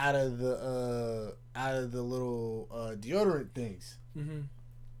out of the little deodorant things. Mm-hmm.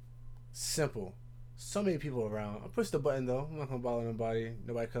 Simple. So many people around. I pushed the button though. I'm not gonna bother nobody.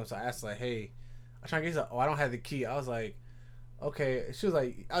 Nobody comes. So I asked, like, hey, I'm trying to get this. Oh, I don't have the key. I was like, okay. She was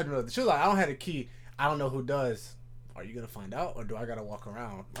like, I don't know. She was like, I don't have the key. I don't know who does. Are you gonna find out, or do I gotta walk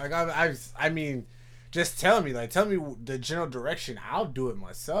around? Like, I mean, just tell me. Like, tell me the general direction. I'll do it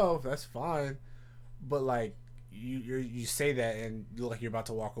myself. That's fine. But like, you say that and you look like you're about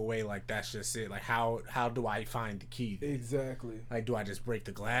to walk away. Like, that's just it. Like, how do I find the key then? Exactly. Like, do I just break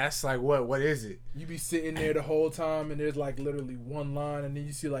the glass? Like, what is it? You be sitting there the whole time, and there's like literally one line, and then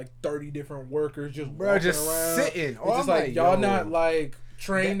you see like 30 different workers just walking around, sitting. It's just like, y'all not like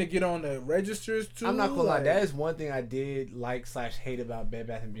trained to get on the registers too. I'm not gonna lie, that is one thing I did like/hate about Bed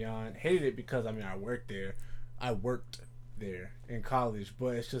Bath & Beyond. Hated it because, I mean, I worked there in college,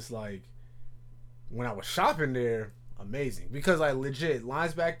 but it's just like, when I was shopping there, amazing, because like, legit,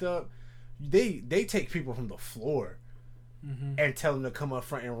 lines backed up. They take people from the floor and tell them to come up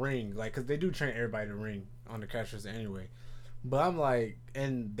front and ring, like, because they do train everybody to ring on the cash register anyway. But I'm like,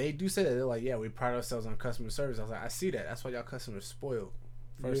 and they do say that they're like, yeah, we pride ourselves on customer service. I was like, I see that. That's why y'all customers spoiled.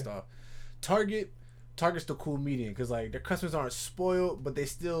 First off, Target's the cool medium because like their customers aren't spoiled, but they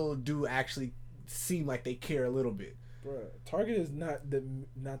still do actually seem like they care a little bit. Bro, Target is not the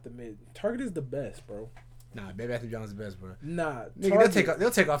mid. Target is the best, bro. Nah, Bed Bath & Beyond's the best, bro. Nah, nigga, they'll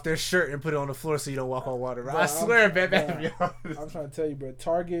take off their shirt and put it on the floor so you don't walk on water, bro. I swear, Bed Bath & Beyond. I'm trying to tell you, bro.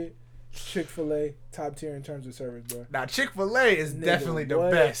 Target, Chick-fil-A, top tier in terms of service, bro. Now, Chick-fil-A is definitely the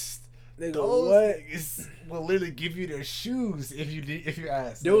best. Nigga, those what? niggas will literally give you their shoes if you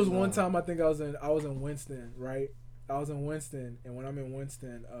ask. There was one time I think I was in Winston, right? I was in Winston, and when I'm in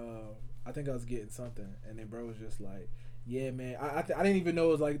Winston, I think I was getting something, and then bro was just like, "Yeah, man, I didn't even know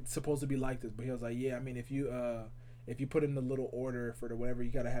it was like supposed to be like this," but he was like, "Yeah, I mean, if you put in the little order for the whatever,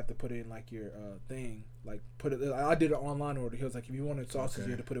 you gotta have to put in like your thing, like put it. I did an online order. He was like, if you wanted sausage, you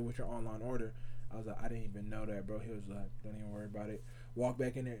had to put it with your online order." I was like, I didn't even know that, bro. He was like, don't even worry about it. Walk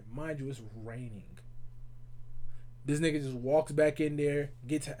back in there. Mind you, it's raining. This nigga just walks back in there,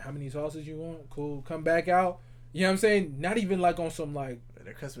 gets how many sausages you want, cool, come back out. You know what I'm saying? Not even like on some like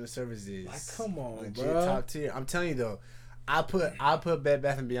their customer service is like, come on, legit bro. Top tier. I'm telling you though, I put Bed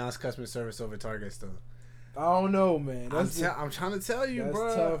Bath & Beyond's customer service over Target's though. I don't know, man. I'm trying to tell you, that's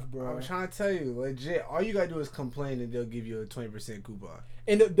bro. Tough, bro. I'm trying to tell you, legit. All you gotta do is complain, and they'll give you a 20% coupon.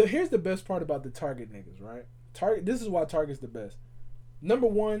 And here's the best part about the Target niggas, right? Target. This is why Target's the best. Number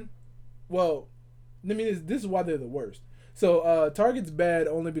one, well, I mean, this is why they're the worst. So Target's bad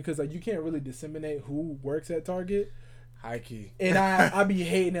only because like you can't really disseminate who works at Target. High key. And I be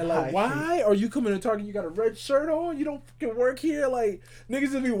hating it like, why are you coming to Target? You got a red shirt on? You don't fucking work here? Like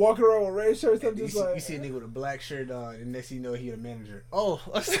niggas just be walking around with red shirts. I'm just you see a nigga with a black shirt on, and next thing you know he a manager. Oh,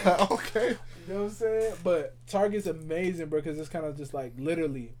 okay. You know what I'm saying? But Target's amazing, bro, because it's kind of just like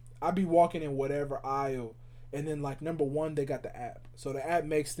literally, I be walking in whatever aisle, and then like number one, they got the app, so the app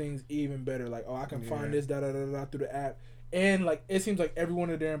makes things even better. Like, oh, I can find this da da da da through the app. And like it seems like every one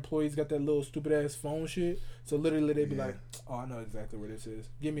of their employees got that little stupid ass phone shit. So literally they'd be like, "Oh, I know exactly where this is.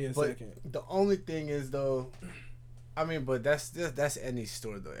 Give me a second." The only thing is though, I mean, but that's any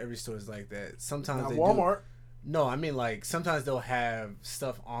store though. Every store is like that. Sometimes they Walmart. No, I mean like sometimes they'll have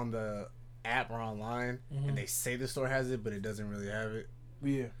stuff on the app or online, and they say the store has it, but it doesn't really have it.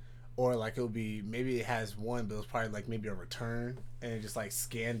 Yeah. Or like it'll be maybe it has one, but it's probably like maybe a return, and it just like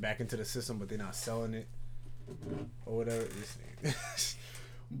scanned back into the system, but they're not selling it. Or whatever.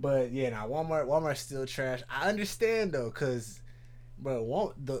 But yeah, now Walmart's still trash. I understand though, cause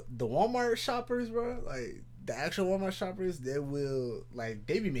bro, the Walmart shoppers, bro, like the actual Walmart shoppers,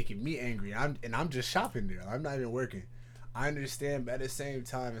 they be making me angry. I'm just shopping there. I'm not even working. I understand, but at the same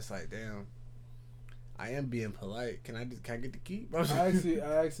time, it's like, damn, I am being polite. Can I get the key?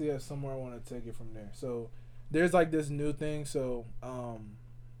 I actually have somewhere I want to take it from there. So there's like this new thing. So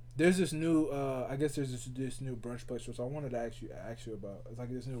there's this new I guess there's this new brunch place which I wanted to ask you about. It's like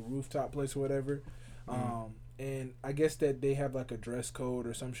this new rooftop place or whatever. And I guess that they have like a dress code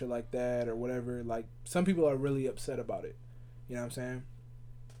or some shit like that or whatever. Like some people are really upset about it. You know what I'm saying?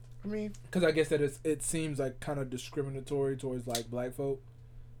 I mean, because I guess that it seems like kind of discriminatory towards like black folk.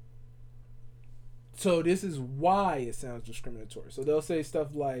 So this is why it sounds discriminatory. So they'll say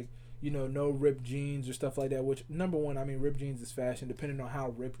stuff like, you know, no ripped jeans or stuff like that, which, number one, I mean, ripped jeans is fashion, depending on how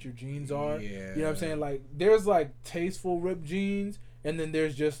ripped your jeans are. Yeah. You know what I'm saying? Like, there's, like, tasteful ripped jeans, and then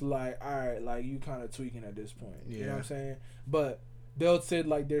there's just, like, all right, like, you kind of tweaking at this point. Yeah. You know what I'm saying? But they'll say,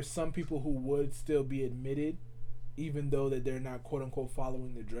 like, there's some people who would still be admitted, even though that they're not, quote-unquote,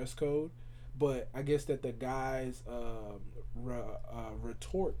 following the dress code. But I guess that the guys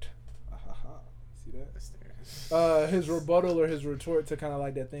retort. See that? His rebuttal or his retort to kind of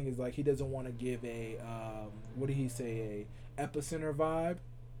like that thing is like he doesn't want to give a what did he say, a epicenter vibe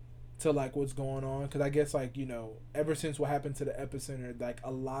to like what's going on, because I guess like, you know, ever since what happened to the epicenter, like a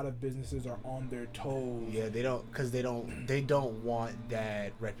lot of businesses are on their toes. Yeah, they don't want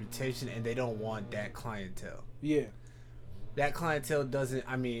that reputation, and they don't want that clientele. Yeah, that clientele doesn't.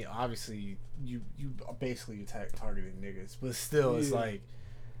 I mean, obviously you basically targeting niggas, but still, it's like.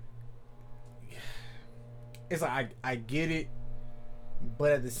 It's like I get it,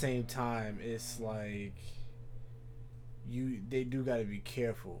 but at the same time, it's like they do got to be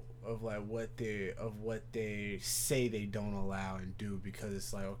careful of like what they say they don't allow and do, because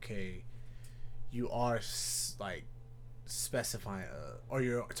it's like, okay, you are like specifying or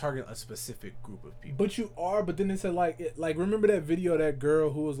you're targeting a specific group of people. But you are, but then it said like remember that video of that girl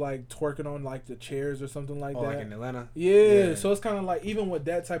who was like twerking on like the chairs or something like that? Like in Atlanta? Yeah. So it's kind of like, even with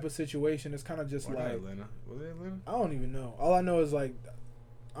that type of situation, it's kind of just or like Atlanta. Was it Atlanta? I don't even know. All I know is like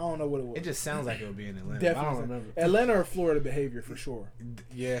I don't know what it was. It just sounds like it would be in Atlanta. Definitely. I don't remember. Atlanta or Florida behavior for sure.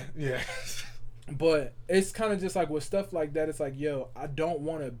 Yeah. But it's kind of just like with stuff like that, it's like, yo, I don't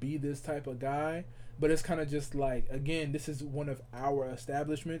want to be this type of guy. But it's kind of just like, again, this is one of our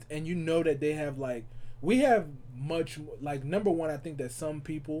establishments. And you know that they have like, we have much, like, number one, I think that some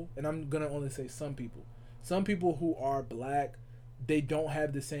people, and I'm going to only say some people who are black, they don't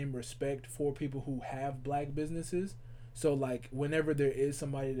have the same respect for people who have black businesses. So, like, whenever there is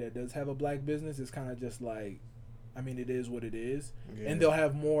somebody that does have a black business, it's kind of just like, I mean, it is what it is. Yeah. And they'll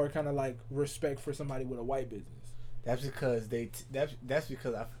have more kind of, like, respect for somebody with a white business. That's because that's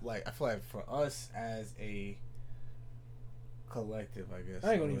because I feel like for us as a collective, I guess.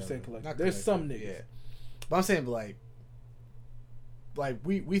 I ain't gonna even say collective. There's some niggas. Yeah. But I'm saying, like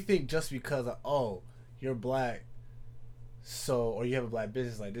we think just because you're black, or you have a black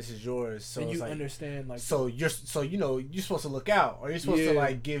business, like this is yours, so and you it's like, understand, like, so you're supposed to look out, or you're supposed to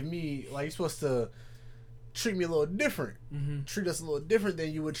like give me, like, you're supposed to treat me a little different, treat us a little different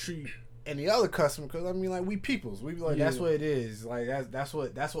than you would treat any other customer, because I mean, like, we peoples, we be like, that's what it is, like that's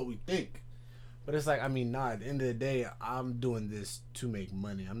what we think. But it's like, I mean, at the end of the day, I'm doing this to make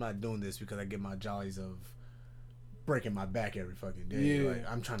money. I'm not doing this because I get my jollies of breaking my back every fucking day. Yeah.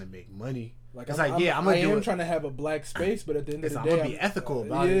 Like, I'm trying to make money. Like, it's like, I'm trying to have a black space, but at the end of the day, I'm gonna be ethical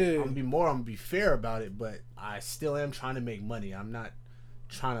about it. I'm gonna be fair about it, but I still am trying to make money. I'm not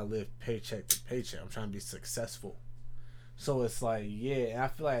trying to live paycheck to paycheck. I'm trying to be successful. So it's like, and I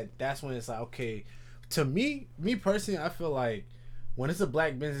feel like that's when it's like, okay, to me personally, I feel like when it's a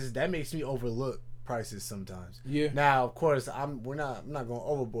black business, that makes me overlook prices sometimes. Yeah. Now, of course, I'm not going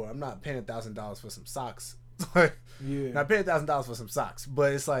overboard. I'm not paying $1,000 for some socks. Not paying $1,000 for some socks,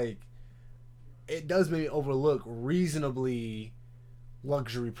 but it's like, it does make me overlook reasonably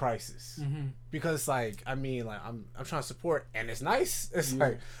luxury prices, because like, I mean, like, I'm trying to support, and it's nice. It's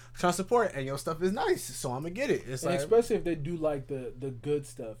like, I'm trying to support, and your stuff is nice, so I'm gonna get it. It's and like, especially if they do like the good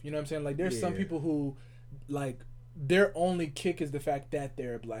stuff. You know what I'm saying? Like, there's some people who, like, their only kick is the fact that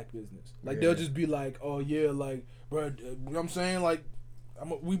they're a black business. Like, they'll just be like, oh yeah, like, bro, you know what I'm saying? Like,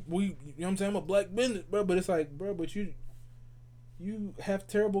 we you know what I'm saying? I'm a black business, bro. But it's like, bro, but you have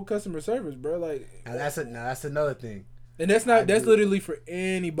terrible customer service, bro. Like, now that's another thing. And that's literally for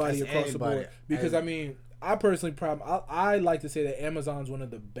anybody across the board. Because I mean, I personally I like to say that Amazon's one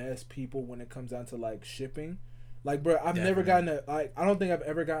of the best people when it comes down to like shipping. Like, bro, I've never gotten I don't think I've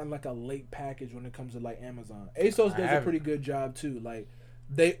ever gotten like a late package when it comes to like Amazon. ASOS does a pretty good job too. Like,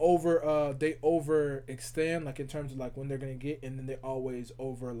 they overextend, like, in terms of like when they're gonna get, and then they always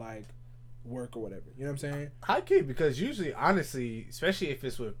over like work or whatever. You know what I'm saying? High key, because usually, honestly, especially if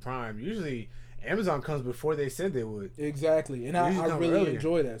it's with Prime, usually Amazon comes before they said they would. Exactly, and I really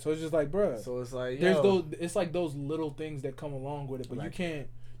enjoy that. So it's just like, bro. So it's like, it's like those little things that come along with it, but like,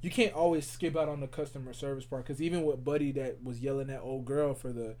 you can't always skip out on the customer service part, because even with Buddy that was yelling at old girl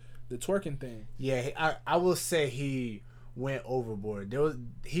for the twerking thing. Yeah, I will say he went overboard.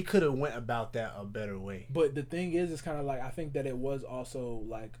 He could have went about that a better way. But the thing is, it's kind of like, I think that it was also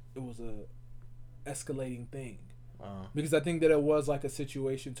like, it was a escalating thing, because I think that it was like a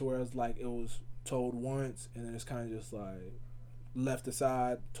situation to where it's like, it was told once, and then it's kind of just like left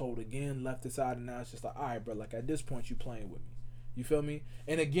aside, told again, left aside, and now it's just like, all right, bro, like, at this point you playing with me. You feel me?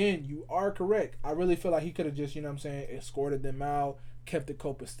 And again, you are correct. I really feel like he could have just, you know what I'm saying, escorted them out, kept it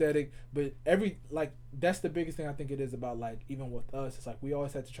copacetic. But that's the biggest thing I think it is about, like, even with us. It's like, we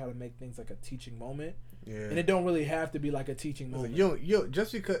always have to try to make things like a teaching moment. Yeah. And it don't really have to be like a teaching moment. You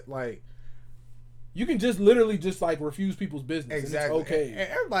just because, like, you can just literally just like refuse people's business. Exactly. And it's okay.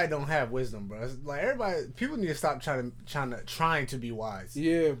 And everybody don't have wisdom, bro. It's like, people need to stop trying to be wise.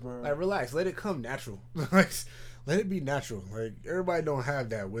 Yeah, bro. Like, relax. Let it come natural. Like, let it be natural. Like, everybody don't have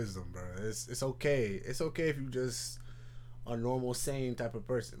that wisdom, bro. It's okay. It's okay if you just a normal, sane type of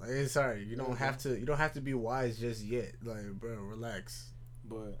person. Like, it's alright. You don't have to be wise just yet. Like, bro, relax.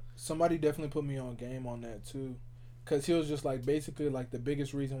 But somebody definitely put me on game on that too, because he was just like, basically, like, the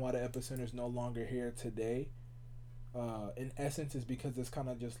biggest reason why the Epicenter is no longer here today, in essence, is because it's kind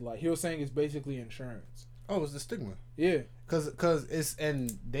of just like, he was saying, it's basically insurance. Oh, it's the stigma. Yeah, because it's,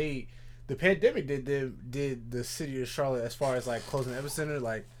 and the pandemic did the city of Charlotte, as far as like closing the Epicenter,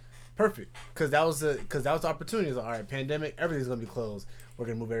 like, perfect, because that was the opportunity. It's like, all right, pandemic, everything's gonna be closed. We're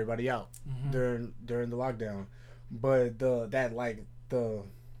gonna move everybody out during the lockdown. But the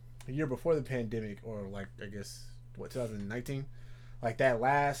year before the pandemic, or like, I guess 2019, like, that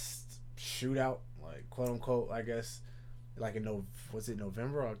last shootout, like, quote unquote, I guess, like, was it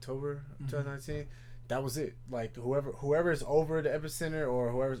November or October 2019? That was it. Like, whoever's over the Epicenter,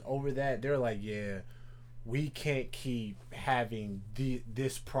 or whoever's over that, they're like, yeah, we can't keep having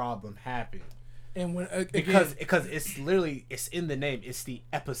this problem happen. And when because it's literally, it's in the name. It's the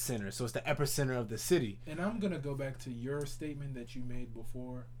epicenter, so it's the epicenter of the city. And I'm gonna go back to your statement that you made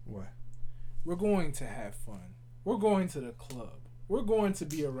before. What? We're going to have fun. We're going to the club. We're going to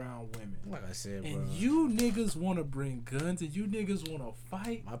be around women. Like I said, and bro. you niggas want to bring guns and you niggas want to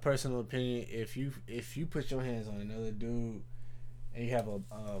fight. My personal opinion: if you put your hands on another dude and you have a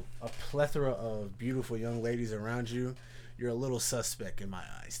plethora of beautiful young ladies around you, you're a little suspect in my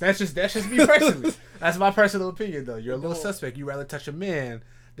eyes. That's just me personally. That's my personal opinion, though. You're a little suspect. You rather touch a man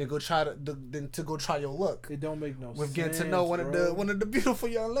than go try your luck. It don't make no sense. With getting to know one of the beautiful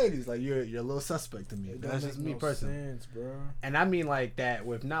young ladies, like you're a little suspect to me. That's just me personally. Sense, bro. And I mean like that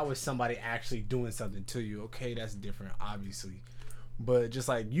not with somebody actually doing something to you. Okay, that's different, obviously. But just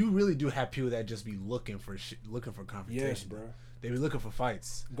like you really do have people that just be looking for confrontation. Yes, bro. They be looking for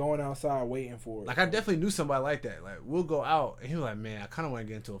fights. Going outside waiting for it. Like, I definitely knew somebody like that. Like, we'll go out, and he was like, man, I kind of want to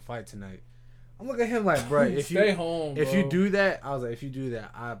get into a fight tonight. I'm looking at him like, bro, if you do that, I was like, if you do that,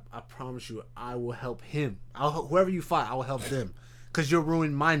 I promise you, I will help him. Whoever you fight, I will help them. Because you're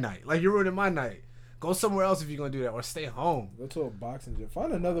ruining my night. Like, you're ruining my night. Go somewhere else if you're going to do that, or stay home. Go to a boxing gym.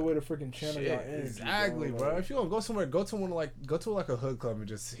 Find another way to freaking channel your energy. Exactly, bro. If you don't go somewhere, go to a hood club and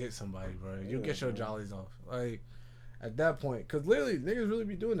just hit somebody, bro. You'll get your jollies off. Like, at that point, because literally, niggas really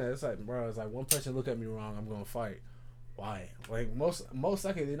be doing that. It's like, bro, it's like one person look at me wrong, I'm going to fight. Why? Like, most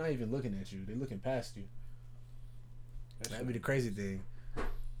likely, they're not even looking at you. They're looking past you. That'd be the crazy thing.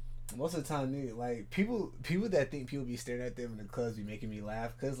 Most of the time, nigga, like, people that think people be staring at them in the clubs be making me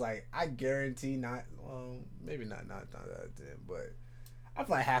laugh. Because, like, I guarantee maybe not that, but I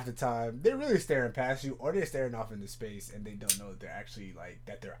feel like half the time, they're really staring past you, or they're staring off into space, and they don't know that they're actually, like,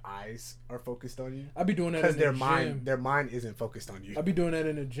 that their eyes are focused on you. I be doing that in the gym. Their mind isn't focused on you. I be doing that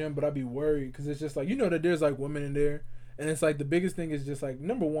in the gym, but I be worried, because it's just like, you know that there's, like, women in there, and it's like, the biggest thing is just, like,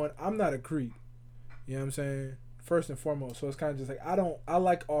 number one, I'm not a creep. You know what I'm saying? First and foremost. So it's kind of just like, I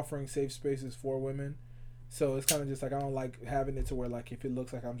like offering safe spaces for women. So it's kind of just like, I don't like having it to where, like, if it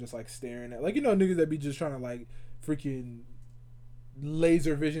looks like I'm just, like, staring at, like, you know, niggas that be just trying to, like, freaking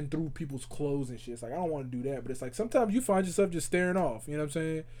laser vision through people's clothes and shit. It's like, I don't want to do that, but it's like, sometimes you find yourself just staring off, you know what I'm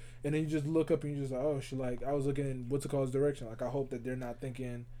saying? And then you just look up and you're just like, oh, she, like, I was looking in what's it called's direction. Like, I hope that they're not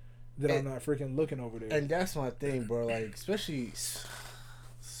thinking that I'm not freaking looking over there. And that's my thing, bro. Like, especially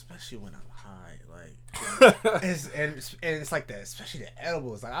when I'm high, like, it's like that, especially the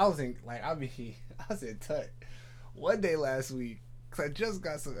edibles. Like, I was in touch one day last week because I just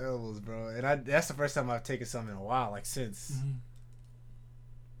got some edibles, bro, and that's the first time I've taken something in a while, like since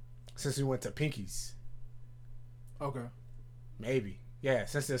we went to Pinky's. Okay. Maybe, yeah,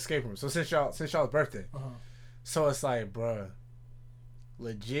 since the escape room. So since y'all's birthday, so it's like, bro,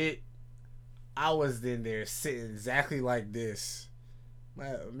 legit, I was in there sitting exactly like this.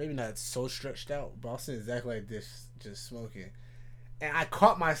 Maybe not so stretched out, but I was sitting exactly like this, just smoking. And I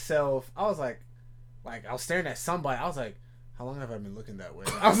caught myself, I was like I was staring at somebody. I was like, how long have I been looking that way?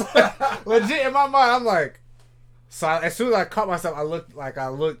 I was like, legit in my mind, I'm like, so as soon as I caught myself, I looked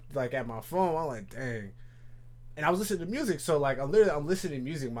at my phone. I'm like, dang. And I was listening to music, so like I'm listening to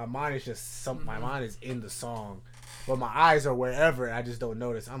music. My mind is just my mind is in the song, but my eyes are wherever, and I just don't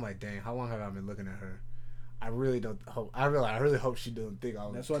notice. I'm like, dang, how long have I been looking at her? I really don't hope. I really hope she don't think I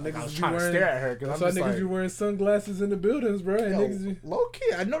was. That's why niggas I was trying to stare at her. That's why niggas be wearing sunglasses in the buildings, bro. And niggas be... low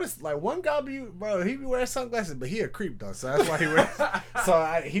key, I noticed like one guy he be wearing sunglasses, but he a creep though, so that's why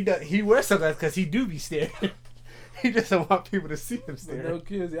he wears. He wears sunglasses because he do be staring. He just don't want people to see him staring. No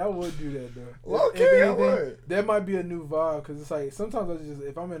kids, I would do that though. Low key, I would. That might be a new vibe because it's like sometimes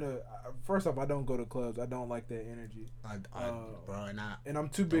if I'm in first off, I don't go to clubs. I don't like that energy. And I'm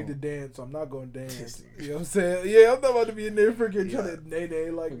too big to dance, so I'm not gonna dance. You know what I'm saying? Yeah, I'm not about to be in there freaking trying to nay.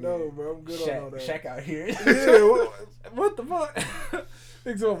 Like, no, bro, I'm good on all that. Shack out here. Yeah, what the fuck?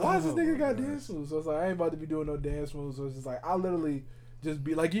 So why does this nigga got dance moves? So it's like I ain't about to be doing no dance moves. So it's just like I literally just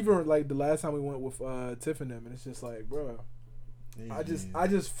be like, even like the last time we went with Tiff and them, and it's just like, bro, yeah. I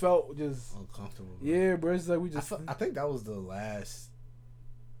just felt just uncomfortable. Bro. Yeah, bro. It's like we just. I think that was the last,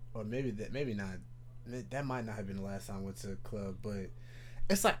 or maybe not. That might not have been the last time I went to a club, but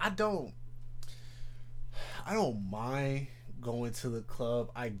it's like I don't mind going to the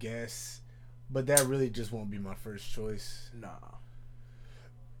club, I guess, but that really just won't be my first choice. Nah.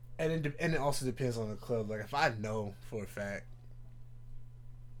 And it also depends on the club. Like if I know for a fact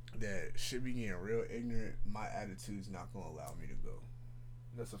that shit be getting real ignorant, my attitude's not gonna allow me to go.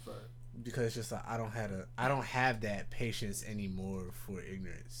 That's a fact. Because it's just like I don't have that patience anymore for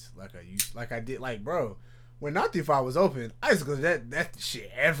ignorance like I did. Like, bro, when 935 was open, I used to go to that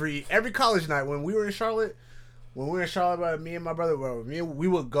shit every college night when we were in Charlotte. When we were in Charlotte, me and my brother, we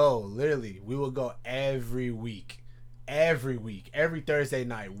would go, literally, we would go every week. Every Thursday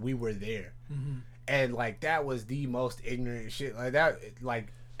night, we were there. Mm-hmm. And, like, that was the most ignorant shit. Like, that,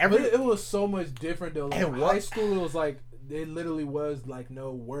 like, but it was so much different, though. Like, high school, it was, like, it literally was, like,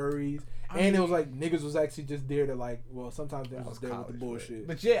 no worries. And it was, like, niggas was actually just there to, like, well, sometimes they was there with the bullshit.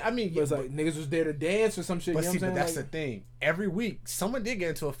 But, yeah, I mean. But it's like, niggas was there to dance or some shit, but you know what I'm saying? But that's the thing. Every week, someone did get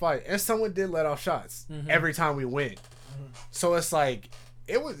into a fight. And someone did let off shots. Mm-hmm. Every time we went. Mm-hmm. So, it's like,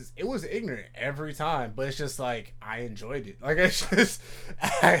 it was ignorant every time. But it's just, like, I enjoyed it. Like, it's just,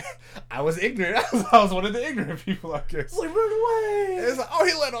 I was ignorant. I was one of the ignorant people, I guess. Like, run away. It's like, oh,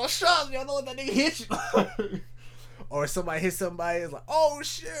 he let off shots. Y'all know what that nigga hit you. Or somebody hit somebody, it's like, oh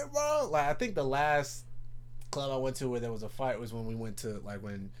shit, bro. Like, I think the last club I went to where there was a fight was when we went to, like,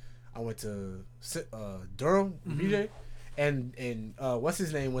 when I went to Durham, mm-hmm. BJ, and what's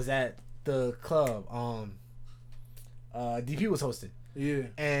his name was at the club. DP was hosting. Yeah.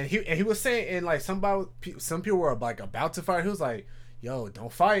 And he was saying, and like some people were like about to fight. He was like, yo, don't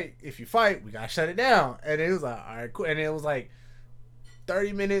fight. If you fight, we gotta shut it down. And it was like, all right, cool. And it was like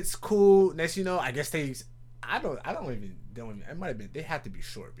 30 minutes, cool. Next, you know, I guess I don't even, it might have been, they had to be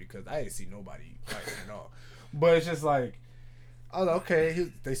short because I didn't see nobody fighting at all. But it's just like, I was like, okay,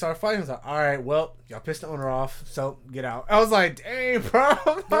 they started fighting. I was like, all right, well, y'all pissed the owner off, so get out. I was like, dang, bro.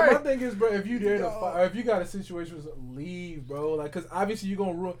 But my thing is, bro, if you dare to fight, or if you got a situation, leave, bro. Like, because obviously you're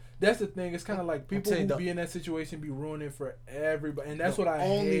going to ruin. That's the thing. It's kind of like people who be in that situation be ruining for everybody. And that's what I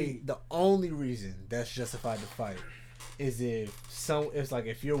hate. The only reason that's justified to fight is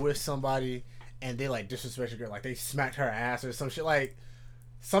if you're with somebody and they like disrespect your girl, like they smacked her ass or some shit, like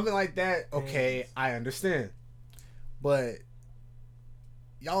something like that. Okay, I understand, but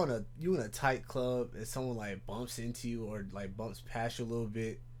you in a tight club and someone like bumps into you or like bumps past you a little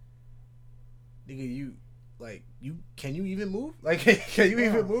bit, nigga, can you even move? Like, can you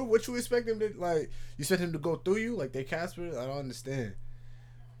even move? What you expect them to, like, you expect him to go through you like they Casper? I don't understand.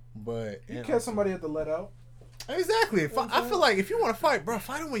 But you catch somebody at the let out. Exactly. I feel like if you want to fight, bro,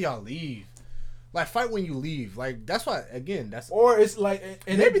 fight them when y'all leave. Like, fight when you leave. Like, that's why, again, or it's like,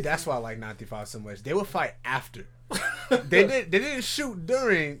 and maybe that's why I like 95 so much. They would fight after. They didn't shoot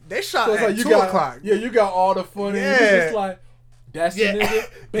during. They shot so at like 2 o'clock. Yeah, you got all the fun. Yeah. It's just like, that's the nigga.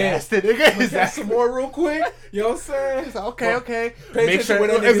 That's the nigga. Exactly. Some more real quick. You know what I'm saying? It's like, okay, okay. Make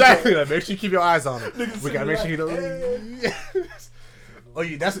sure exactly. Like, make sure you keep your eyes on him. We gotta make sure you don't. Oh,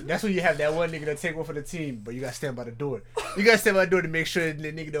 that's when you have that one nigga that take one for the team, but you gotta stand by the door. You gotta stand by the door to make sure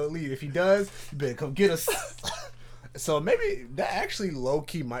the nigga don't leave. If he does, you better come get us. So maybe that actually low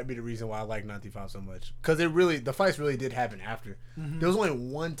key might be the reason why I like 95 so much, because the fights really did happen after. Mm-hmm. There was only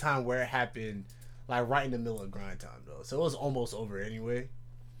one time where it happened, like right in the middle of grind time though, so it was almost over anyway.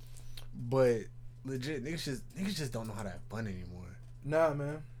 But legit, niggas just don't know how to have fun anymore. Nah,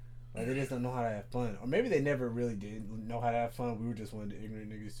 man. Like, they just don't know how to have fun. Or maybe they never really did know how to have fun. We were just one of the ignorant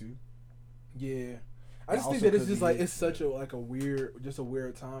niggas, too. Yeah. I just think that it's just, like, it's such a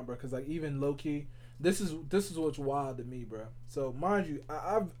weird time, bro. Because, like, even low-key, this is what's wild to me, bro. So, mind you,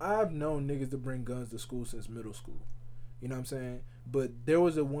 I've known niggas to bring guns to school since middle school. You know what I'm saying? But there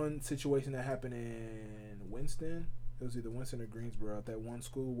was one situation that happened in Winston. It was either Winston or Greensboro at that one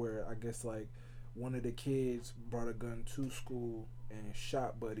school where I guess, like, one of the kids brought a gun to school and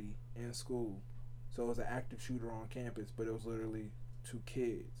shot Buddy in school. So it was an active shooter on campus, but it was literally 2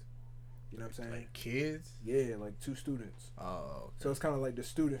 kids. You know what I'm saying? Like kids? Yeah, like 2 students. Oh, okay. So it's kind of like the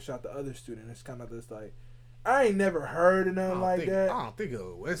student shot the other student. It's kind of this like, I ain't never heard of nothing like that. I don't think it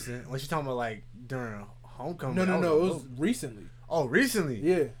was Winston. Unless you're talking about like during homecoming. No. It was recently. Oh, recently?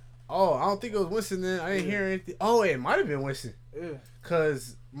 Yeah. Oh, I don't think it was Winston then. I didn't hear anything. Oh, it might have been Winston. Yeah.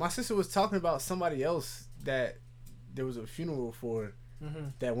 Because my sister was talking about somebody else that there was a funeral for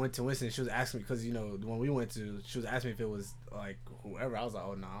that went to Winston. She was asking me, because, you know, when we went to, she was asking me if it was, like, whoever. I was like,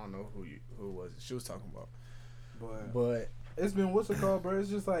 oh, no, I don't know who it was. She was talking about. But it's been, what's it called, bro? It's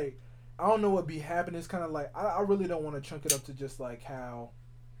just, like, I don't know what be happening. It's kind of like, I really don't want to chunk it up to just, like, how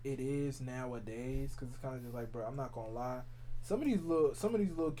it is nowadays. Because it's kind of just like, bro, I'm not going to lie. Some of these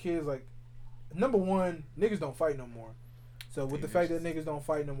little kids, like, number one, niggas don't fight no more. So with the fact that niggas don't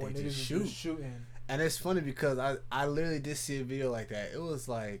fight no more, niggas is just shooting. And it's funny because I literally did see a video like that. It was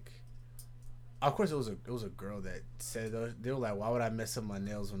like, of course it was a girl that said, they were like, why would I mess up my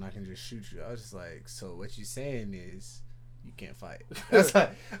nails when I can just shoot you? I was just like, so what you saying is you can't fight. That's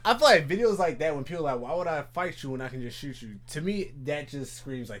like, I feel like videos like that when people are like, why would I fight you when I can just shoot you? To me, that just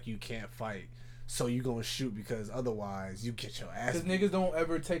screams like you can't fight. so you gonna shoot because otherwise you get your ass. Because niggas don't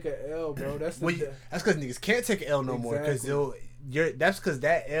ever take a L, bro. That's that's because niggas can't take an L no more. Because that's because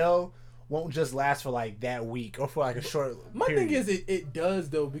that L won't just last for like that week or for like a short. My period. thing is, it does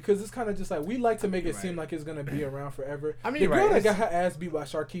though, because it's kind of just like we like to make it seem like it's gonna be around forever. I mean, the girl that got her ass beat by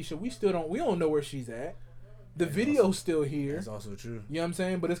Sharkeisha, we don't know where she's at. The video's still here. That's also true. You know what I'm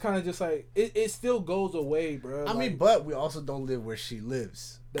saying? But it's kind of just like it still goes away, bro. I mean, but we also don't live where she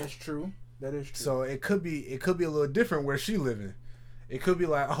lives. That's true. That is true. So it could be a little different where she living. It could be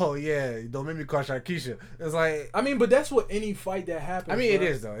like, oh yeah, don't make me call Sharkeisha. It's like, I mean, but that's what any fight that happens. I mean, bro. it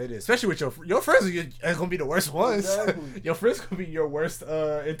is though. It is, especially with your friends are gonna be the worst ones. Exactly. Your friends gonna be your worst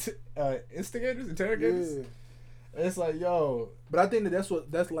instigators, interrogators. Yeah. It's like, yo. But I think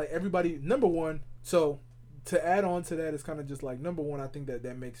that's like everybody. Number one, so to add on to that, it's kind of just like number one. I think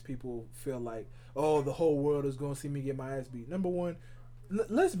that makes people feel like, oh, the whole world is gonna see me get my ass beat. Number one,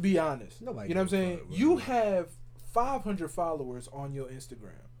 let's be honest. Nobody, you know what I'm saying? You have 500 followers on your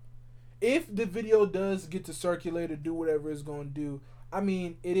Instagram. If the video does get to circulate or do whatever it's going to do, I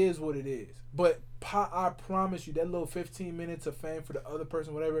mean, it is what it is. But I promise you, that little 15 minutes of fame for the other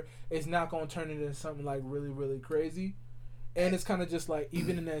person, whatever, is not going to turn it into something like really, really crazy. And it's kind of just like,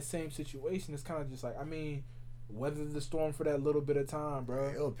 even in that same situation, it's kind of just like, I mean, weather the storm for that little bit of time, bro.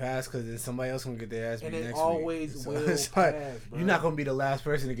 It'll pass because then somebody else gonna get their ass beat next week. And it always will pass, bro. You're not gonna be the last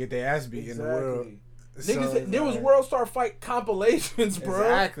person to get their ass beat in the world. Niggas, there was World Star Fight compilations, bro.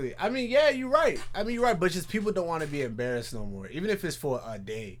 Exactly. I mean, yeah, you're right. But just people don't want to be embarrassed no more. Even if it's for a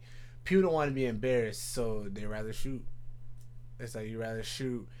day, people don't want to be embarrassed, so they rather shoot. It's like you rather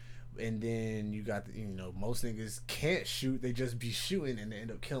shoot, and then you got most niggas can't shoot. They just be shooting and they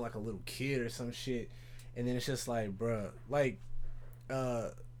end up killing like a little kid or some shit. And then it's just like, bruh, like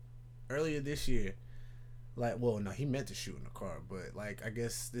earlier this year, like, well, no, he meant to shoot in the car, but like I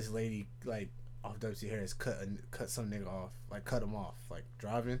guess this lady like off W.C. Harris cut some nigga off, like cut him off, like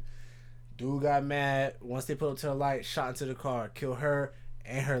driving. Dude got mad. Once they put him to the light, shot into the car, killed her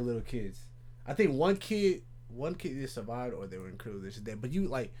and her little kids. I think one kid either survived or they were in critical condition dead. But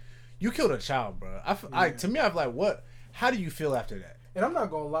you killed a child, bro. To me, I'm like, what? How do you feel after that? And I'm not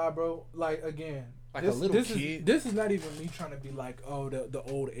gonna lie, bro. Like again, like a little kid. This is not even me trying to be like, oh, the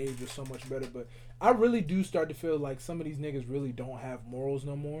old age is so much better. But I really do start to feel like some of these niggas really don't have morals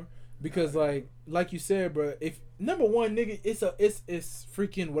no more. Because like you said, bro, if number one, nigga, it's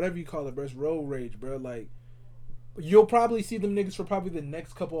freaking whatever you call it, bro. It's road rage, bro. Like you'll probably see them niggas for probably the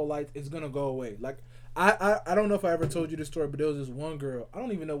next couple of lights. It's gonna go away. Like I don't know if I ever told you this story, but there was this one girl. I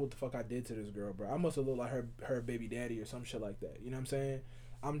don't even know what the fuck I did to this girl, bro. I must have looked like her baby daddy or some shit like that. You know what I'm saying?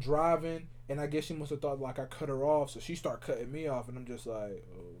 I'm driving, and I guess she must have thought like I cut her off, so she started cutting me off, and I'm just like,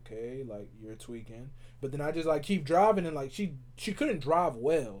 okay, like you're tweaking. But then I just like keep driving, and like she couldn't drive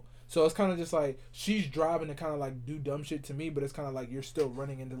well. So it's kind of just like she's driving to kind of like do dumb shit to me, but it's kind of like you're still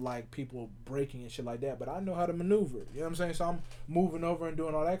running into like people braking and shit like that. But I know how to maneuver. You know what I'm saying? So I'm moving over and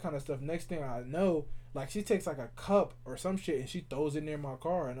doing all that kind of stuff. Next thing I know, like she takes like a cup or some shit and she throws it near my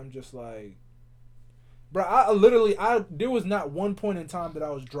car, and I'm just like, bro, there was not one point in time that I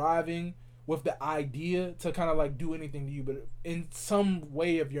was driving with the idea to kind of like do anything to you, but in some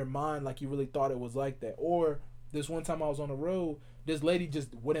way of your mind, like you really thought it was like that. Or this one time I was on the road. This lady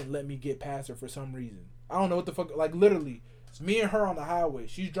just wouldn't let me get past her for some reason. I don't know what the fuck. Like, literally, it's me and her on the highway.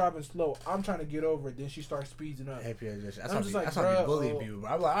 She's driving slow. I'm trying to get over it. Then she starts speeding up. That's how I be bullying people,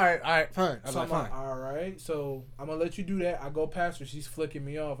 bro. I'm like, all right, fine. I'm like, fine. All right, so I'm going to let you do that. I go past her. She's flicking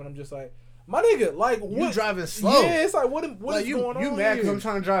me off. And I'm just like, my nigga, like, what? You driving slow. Yeah, it's like, what is going on? You mad because I'm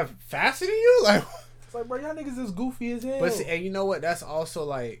trying to drive faster than you? Like, it's like, bro, y'all niggas is goofy as hell. But see, and you know what? That's also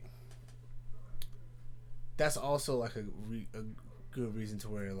like a good reason to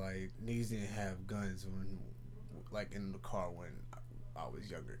where like niggas didn't have guns when like in the car when I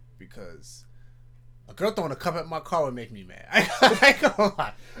was younger, because a girl throwing a cup at my car would make me mad. I ain't gonna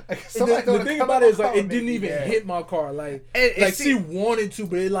lie. The thing about it is like it didn't even hit my car. Like she wanted to,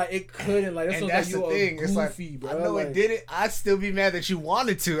 but it couldn't. Like that's the thing. Goofy, it's like, bro. I know it didn't. I'd still be mad that you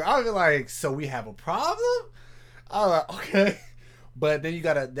wanted to. I'd be like, so we have a problem? I'm like, okay. But then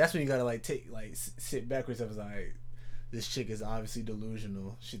that's when you gotta like sit backwards. I was like, this chick is obviously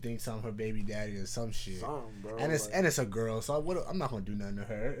delusional. She thinks I'm her baby daddy or some shit. Bro, and it's a girl, so I'm not gonna do nothing to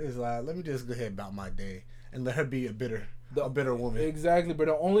her. It's like, let me just go ahead about my day and let her be a bitter woman. Exactly, but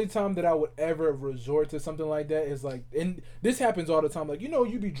the only time that I would ever resort to something like that is like, and this happens all the time. Like,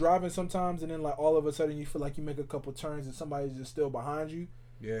 you be driving sometimes, and then like all of a sudden you feel like you make a couple turns and somebody's just still behind you.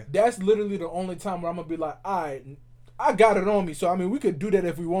 Yeah, that's literally the only time where I'm gonna be like, all right, I got it on me. So I mean, we could do that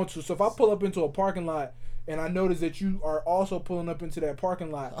if we want to. So if I pull up into a parking lot and I notice that you are also pulling up into that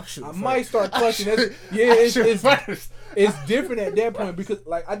parking lot, I might first. start clutching. It's different at that point because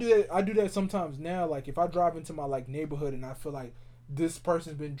like I do that sometimes now. Like if I drive into my like neighborhood and I feel like this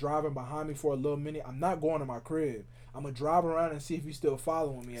person's been driving behind me for a little minute, I'm not going to my crib. I'm gonna drive around and see if he's still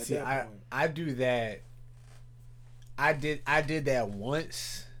following me at that point. I do that. I did that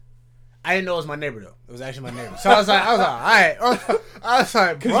once. I didn't know it was my neighbor though. It was actually my neighbor. So I was like, all right. I was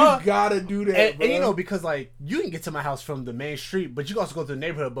like, because you gotta do that, and you know, because like you can get to my house from the main street, but you can also go to the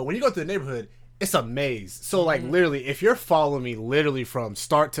neighborhood. But when you go to the neighborhood, it's a maze. So like literally, if you're following me literally from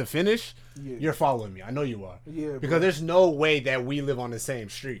start to finish, you're following me. I know you are. Yeah. Because there's no way that we live on the same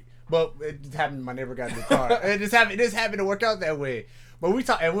street. But it just happened. My neighbor got a new car. It just happened to work out that way. But we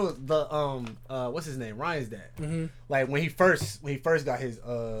talk, and what's his name? Ryan's dad. Mm-hmm. Like when he first got his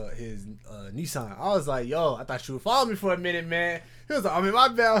Nissan, I was like, yo, I thought you would follow me for a minute, man. He was like, I mean, my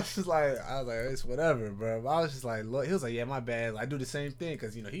bad. I was like, it's whatever, bro. But I was just like, look, he was like, yeah, my bad. I do the same thing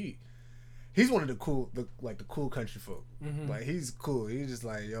because you know he's one of the cool country folk. Mm-hmm. Like he's cool. He's just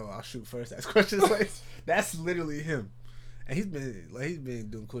like, yo, I'll shoot first. Ask questions. Like that's literally him. And he's been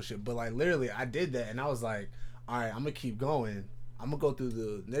doing cool shit. But like literally, I did that, and I was like, all right, I'm gonna keep going. I'm gonna go through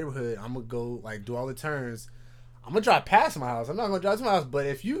the neighborhood. I'm gonna go like do all the turns. I'm gonna drive past my house. I'm not gonna drive to my house. But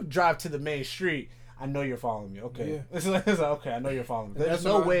if you drive to the main street, I know you're following me. Okay, yeah. It's like okay, I know you're following me. There's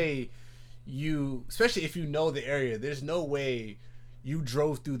no way you, especially if you know the area. There's no way you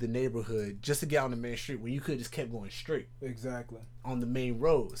drove through the neighborhood just to get on the main street when you could have just kept going straight. Exactly. On the main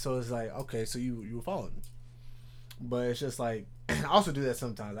road. So it's like okay, so you were following me. But it's just like I also do that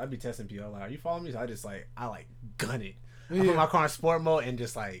sometimes. I'd be testing people. I'm like, are you following me? So I gun it. I put my car in sport mode and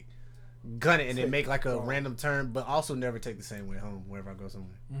just like gun it and then make like a random turn, but also never take the same way home wherever I go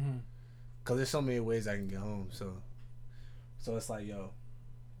somewhere. Mm-hmm. Cause there's so many ways I can get home. So it's like, yo,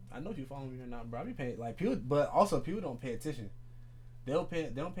 I know if you follow me or not, bro. I be paying like people, but also people don't pay attention. They don't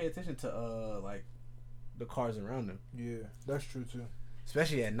pay attention to like the cars around them. Yeah, that's true too.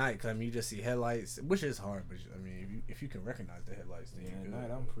 Especially at night, cause I mean you just see headlights, which is hard. But I mean, if you can recognize the headlights, then at night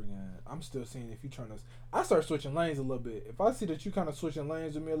I'm still seeing if you trying to. I start switching lanes a little bit. If I see that you kind of switching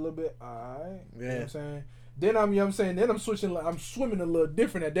lanes with me a little bit, alright, you know what I'm saying. Then I'm switching. I'm swimming a little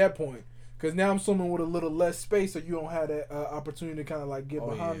different at that point, cause now I'm swimming with a little less space, so you don't have that opportunity to kind of like get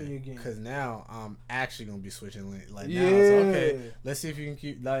behind me again. Cause now I'm actually gonna be switching lanes. Like now, it's okay. Let's see if you can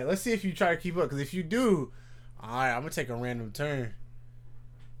keep. Like, let's see if you try to keep up. Cause if you do, alright, I'm gonna take a random turn.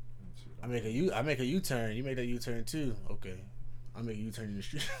 I make a U-turn. You make that U-turn too. Okay. I make a U-turn in the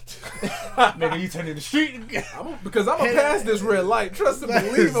street. Make a U-turn in the street. Because I'm going to pass this red light. Trust and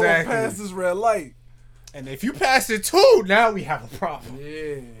believe exactly. I'm going to pass this red light. And if you pass it too, now we have a problem.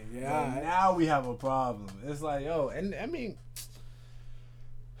 Yeah. Now we have a problem. It's like, yo, and I mean,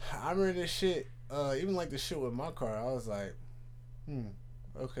 I remember this shit, even like the shit with my car, I was like,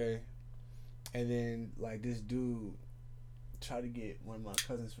 okay. And then, like, this dude tried to get one of my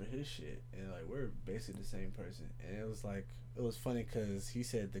cousins for his shit, and like we're basically the same person, and it was funny because he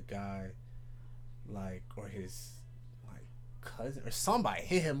said the guy like or his like cousin or somebody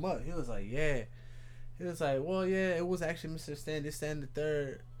hit him up. He was like, yeah, he was like, well, yeah, it was actually Mr. Stan the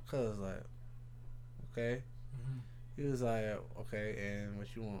third. Cause like, okay. He was like, okay, and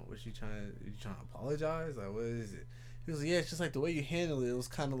what you want? What you trying to apologize? Like, what is it? He was like, yeah, it's just like the way you handled it. It was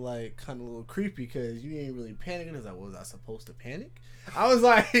kind of a little creepy because you ain't really panicking. He's like, was I supposed to panic? I was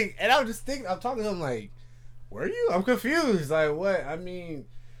like, and I was just thinking, I'm talking to him like, were you? I'm confused. Like, what? I mean,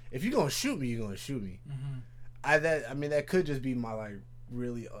 if you're gonna shoot me, you're gonna shoot me. Mm-hmm. That could just be my like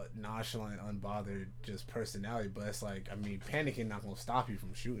really nonchalant, unbothered just personality. But it's like, I mean, panicking not gonna stop you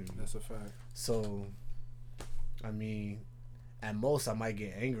from shooting me. That's a fact. So, I mean, at most I might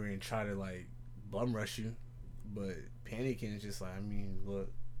get angry and try to like bum rush you. But panicking is just like, I mean,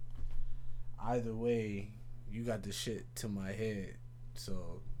 look, either way, you got the shit to my head,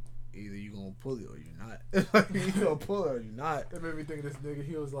 so either you gonna pull it or you're not. You gonna pull it or you're not. That made me think of this nigga.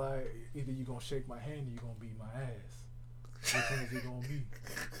 He was like, either you gonna shake my hand or you gonna beat my ass. Which one is it gonna be?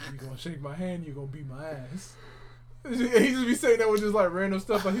 You gonna shake my hand, you gonna beat my ass. He just be saying that with just like random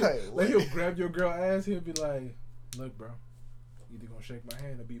stuff. Like he'll grab your girl ass. He'll be like, look, bro, either gonna shake my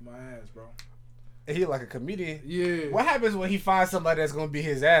hand or beat my ass, bro. He like a comedian. Yeah. What happens when he finds somebody that's gonna be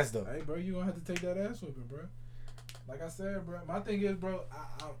his ass though? Hey, bro, you gonna have to take that ass whipping, bro. Like I said, bro. My thing is, bro,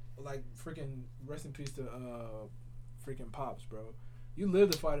 I like freaking rest in peace to freaking Pops, bro. You live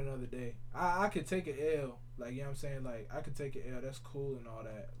to fight another day. I could take an L, like, you know what I'm saying? Like, I could take an L. That's cool and all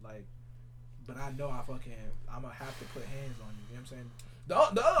that. Like, but I know I'm gonna have to put hands on you. You know what I'm saying?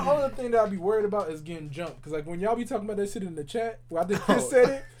 The other thing that I be worried about is getting jumped. Because, like, when y'all be talking about that shit in the chat, well, I think Chris said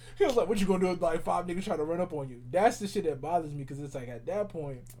it. He was like, what you gonna do if, like, 5 niggas try to run up on you? That's the shit that bothers me. Because it's like, at that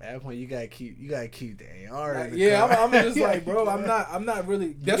point, you gotta keep the AR. Like, yeah, I'm just like, bro, I'm not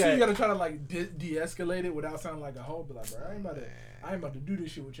really. That's when you gotta try to, like, de-escalate it without sounding like a hoe. But, like, bro, I ain't about to do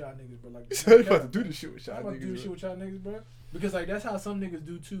this shit with y'all niggas, bro. Like, you about to do this shit with y'all niggas, bro. Because, like, that's how some niggas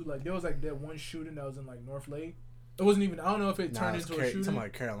do too. Like, there was, like, that one shooting that was in, like, North Lake. It wasn't even. I don't know if it turned into a shooting. Talking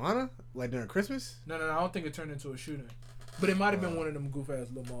about Carolina, like during Christmas. No, I don't think it turned into a shooting. But it might have been one of them goof ass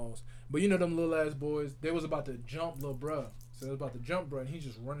little malls. But you know them little ass boys. They was about to jump little bruh. So they was about to jump bruh, and he's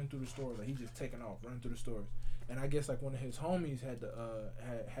just running through the stores. Like, he just taking off, running through the stores. And I guess like one of his homies had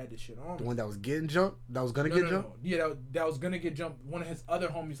the shit on. The one that was getting jumped. That was gonna get jumped. No. Yeah, that was gonna get jumped. One of his other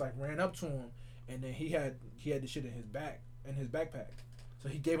homies like ran up to him, and then he had the shit in his backpack. So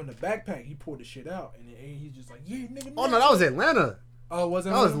he gave him the backpack. He pulled the shit out, and he's just like, "Yeah, nigga." Oh no, that was Atlanta. Oh, was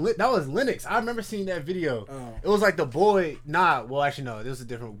it? That was Lennox. I remember seeing that video. Oh. It was like the boy. Nah, well, actually no, this was a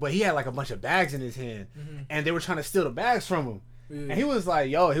different. But he had like a bunch of bags in his hand, and they were trying to steal the bags from him. Yeah. And he was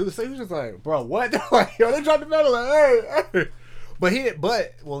like, "Yo," he was just like, "Bro, what?" Like, "Yo, they dropped the metal." Like, hey.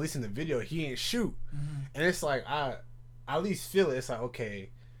 But at least in the video, he ain't shoot, and it's like I at least feel it. It's like,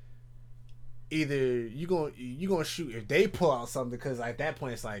 okay. Either you gonna shoot if they pull out something, because at that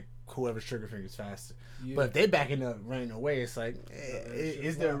point it's like whoever's trigger finger is faster. Yeah. But if they backing up running away, it's like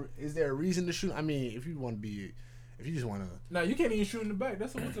is there a reason to shoot? I mean, if you just want to. No, you can't even shoot in the back.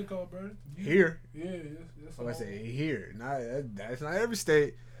 That's what's it called, bro. Here. Yeah. That's what I say here. That's not every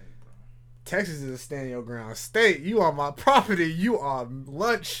state. Texas is a stand your ground state. You on my property. You are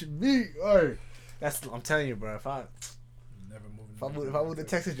lunch meat. I'm telling you, bro. If I move to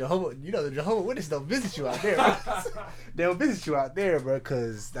Texas, Jehovah, the Jehovah Witness don't visit you out there. They don't visit you out there, bro,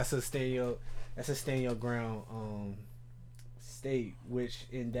 because that's a stand your ground state. Which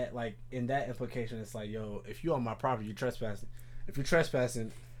in that implication, it's like, yo, if you on my property, you trespassing. If you're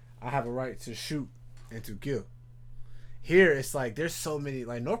trespassing, I have a right to shoot and to kill. Here, it's like there's so many,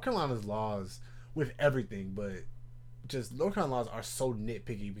 like North Carolina's laws with everything, but just North Carolina laws are so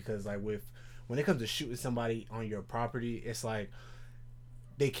nitpicky because like when it comes to shooting somebody on your property, it's like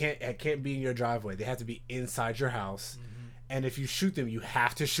it can't be in your driveway. They have to be inside your house. And if you shoot them, you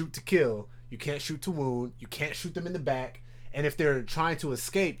have to shoot to kill. You can't shoot to wound. You can't shoot them in the back. And if they're trying to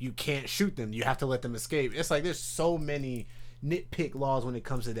escape, you can't shoot them. You have to let them escape. It's like there's so many nitpick laws when it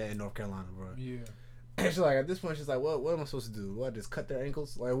comes to that in North Carolina, bro. Yeah. It's like at this point, she's like, what am I supposed to do? What, just cut their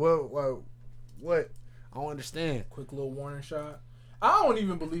ankles? Like what? I don't understand. Quick little warning shot. I don't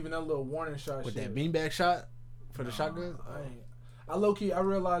even believe in that little warning shot with shit. That beanbag shot for the shotgun. I low key, I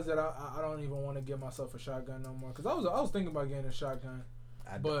realized that I don't even want to get myself a shotgun no more, because I was thinking about getting a shotgun.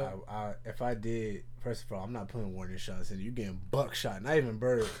 If I did, first of all, I'm not putting warning shots in. You getting buckshot, not even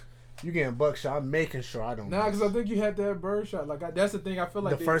bird. You getting buckshot. I'm making sure I don't. Nah, because I think you had to have bird shot. Like that's the thing. I feel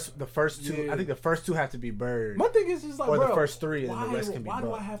like the first two. Yeah. I think the first two have to be bird. My thing is just like, or bro, the first three, and the rest can be. Why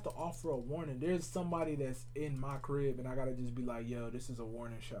buck. do I have to offer a warning? There's somebody that's in my crib, and I gotta just be like, yo, this is a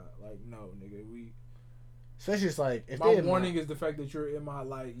warning shot. Like, no, nigga, Especially it's like if my warning is the fact that you're in my,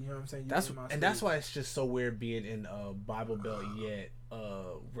 like, you know what I'm saying. That's why it's just so weird being in a Bible Belt yet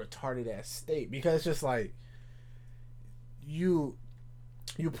retarded ass state, because it's just like you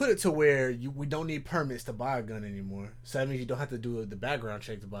put it to where we don't need permits to buy a gun anymore. So that means you don't have to do the background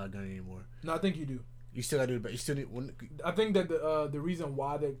check to buy a gun anymore. No, I think you do. You still gotta do it, but you still need one. I think that the reason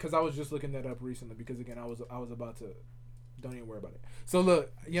why because I was just looking that up recently, because again I was about to. Don't even worry about it. So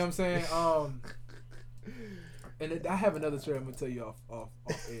look, you know what I'm saying. And I have another story I'm gonna tell you off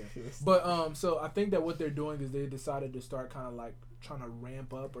air. But so I think that what they're doing is they decided to start kind of like trying to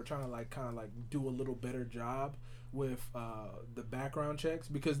ramp up, or trying to like kind of like do a little better job with the background checks,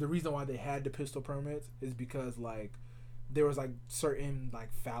 because the reason why they had the pistol permits is because like there was like certain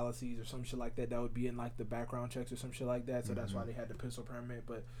like fallacies or some shit like that would be in like the background checks or some shit like that. So that's why they had the pistol permit.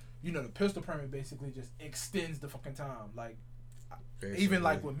 But the pistol permit basically just extends the fucking time. Like basically, even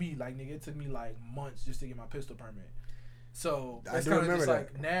like with me, like nigga, it took me like months just to get my pistol permit. So that's kind of just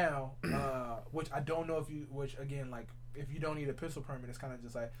like now, which I don't know which again, like if you don't need a pistol permit, it's kind of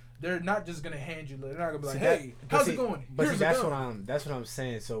just like they're not just gonna hand you. They're not gonna be like, "Hey, how's it going?" But that's what I'm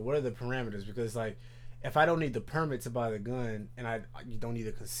saying. So what are the parameters? Because like, if I don't need the permit to buy the gun, and you don't need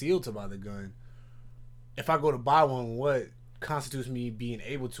a concealed to buy the gun, if I go to buy one, what constitutes me being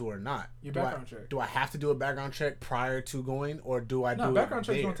able to or not? Your background check. Do I have to do a background check prior to going, or do I do it? No, background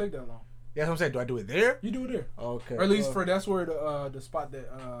checks don't take that long. Yeah, that's what I'm saying. Do I do it there? You do it there. Okay. Or at least that's where the spot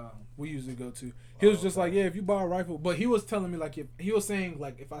that we usually go to. He was just like, yeah, if you buy a rifle, but he was telling me like he was saying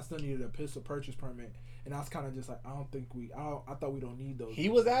like if I still needed a pistol purchase permit, and I was kind of just like I thought we don't need those. He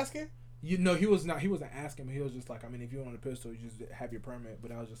was asking. He was not. He wasn't asking me. He was just like, I mean, if you want a pistol, you just have your permit.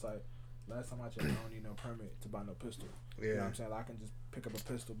 But I was just like, last time I checked, I don't need no permit to buy no pistol. Yeah. You know what I'm saying? Like, I can just pick up a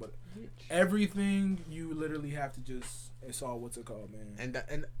pistol. But everything, you literally have to just, it's all what's it called, man.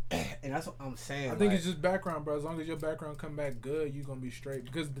 And that's what I'm saying. I think it's just background, bro. As long as your background come back good, you're going to be straight.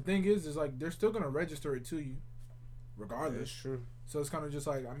 Because the thing is like, they're still going to register it to you, regardless. That's true. So it's kind of just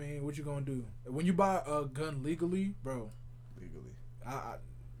like, I mean, what you going to do? When you buy a gun legally, bro.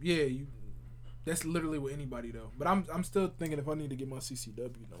 Yeah, that's literally with anybody though. But I'm still thinking if I need to get my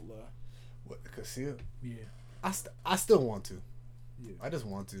CCW, no lie. What, the conceal? Yeah. I still want to. Yeah. I just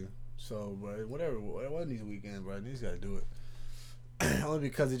want to. So, bro, whatever needs weekend, bro, these gotta do it. Only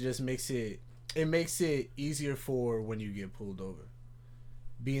because it just makes it easier for when you get pulled over.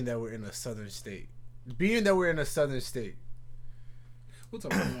 Being that we're in a southern state. We'll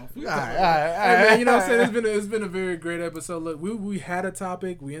talk about it off. All right, man, you know what I'm saying? It's been a very great episode. Look, we had a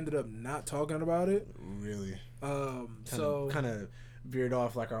topic. We ended up not talking about it. Really? Kind of veered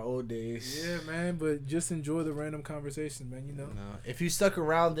off like our old days. Yeah, man. But just enjoy the random conversation, man. You know. No. If you stuck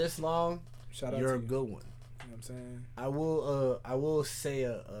around this long, shout out you're to a you. good one. You know what I'm saying? I will say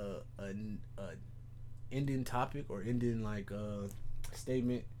a ending topic or ending like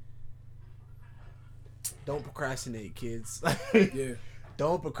statement. Don't procrastinate, kids. Yeah.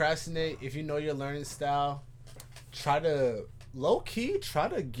 Don't procrastinate. If you know your learning style, try to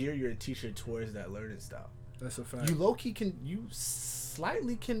gear your teacher towards that learning style. That's a fact. You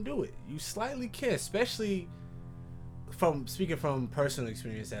slightly can do it. You slightly can, especially speaking from personal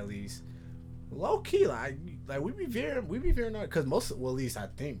experience at least. Low key, like we be veering out because at least I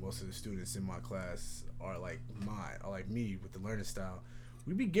think most of the students in my class are like me with the learning style.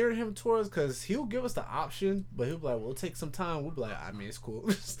 We be gearing him towards because he'll give us the option, but he'll be like, "We'll take some time." We'll be like, "I mean, it's cool.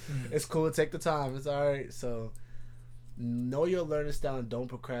 It's cool to take the time. It's all right." So, know your learning style and don't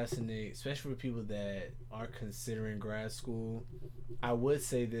procrastinate, especially for people that are considering grad school. I would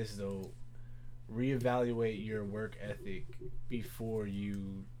say this though: reevaluate your work ethic before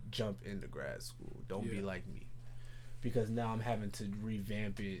you jump into grad school. Don't be like me, because now I'm having to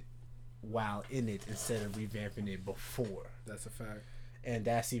revamp it while in it instead of revamping it before. That's a fact. And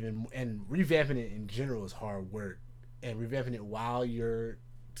revamping it in general is hard work, and revamping it while you're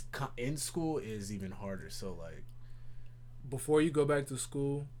in school is even harder. So like, before you go back to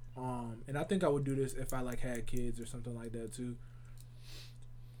school, and I think I would do this if I like had kids or something like that too.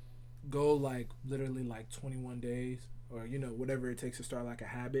 Go like literally like 21 days, or whatever it takes to start like a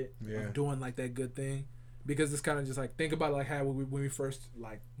habit of doing like that good thing. Because it's kind of just like, think about like how when we first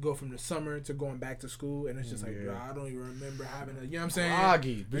like go from the summer to going back to school, and it's just like, bro, I don't even remember having a, you know what I'm saying?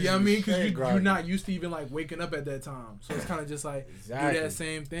 Groggy. You know what I mean? Because you're not used to even like waking up at that time. So it's kind of just like, do that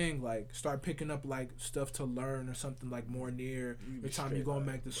same thing. Like start picking up like stuff to learn or something like more near the time you're going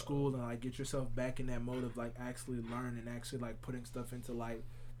back to school, and like get yourself back in that mode of like actually learning, actually like putting stuff into like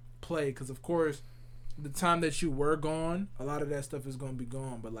play. Because of course, the time that you were gone, a lot of that stuff is going to be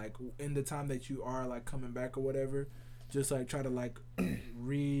gone, but like in the time that you are like coming back or whatever, just like try to like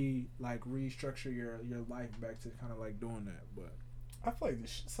restructure your life back to kind of like doing that. But I feel like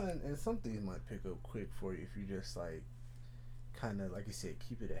some things might pick up quick for you if you just like kind of, like you said,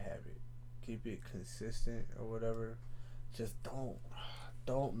 keep it a habit, keep it consistent or whatever. Just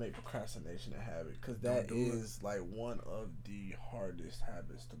don't make procrastination a habit, because that is like one of the hardest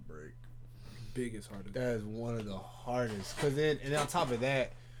habits to break. Hardest. That is one of the hardest. Cause then, and on top of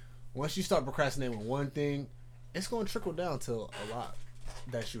that, once you start procrastinating with one thing, it's gonna trickle down to a lot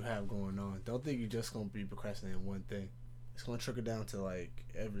that you have going on. Don't think you're just gonna be procrastinating one thing. It's gonna trickle down to like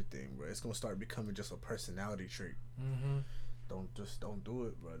everything, bro. It's gonna start becoming just a personality trait. Mm-hmm. Don't do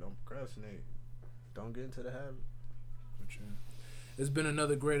it, bro. Don't procrastinate. Don't get into the habit. It's been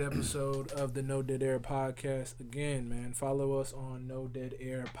another great episode of the No Dead Air podcast. Again, man, follow us on No Dead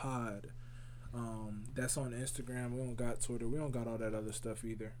Air Pod. That's on Instagram. We don't got Twitter. We don't got all that other stuff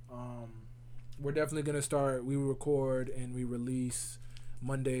either. We're definitely gonna start. We record and we release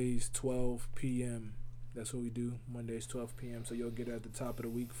Mondays 12 p.m. That's what we do. Mondays 12 p.m. So you'll get it at the top of the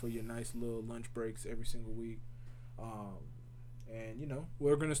week for your nice little lunch breaks every single week. And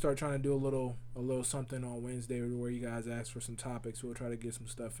we're gonna start trying to do a little something on Wednesday where you guys ask for some topics. We'll try to get some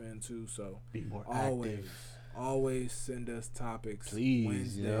stuff in too. So be more active. Always send us topics. Please,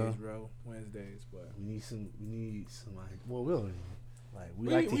 Wednesdays, bro. Wednesdays, but we need some. Well, we don't.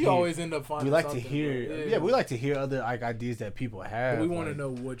 Like we always end up finding. We like to something, hear. yeah, we like to hear other like ideas that people have. But we want to like,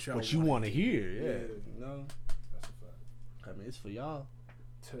 know what y'all. What you want to hear? Yeah. No, that's a fact. I mean, it's for y'all.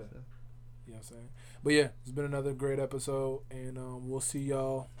 You know what I'm saying? But yeah, it's been another great episode, and we'll see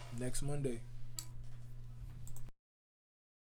y'all next Monday.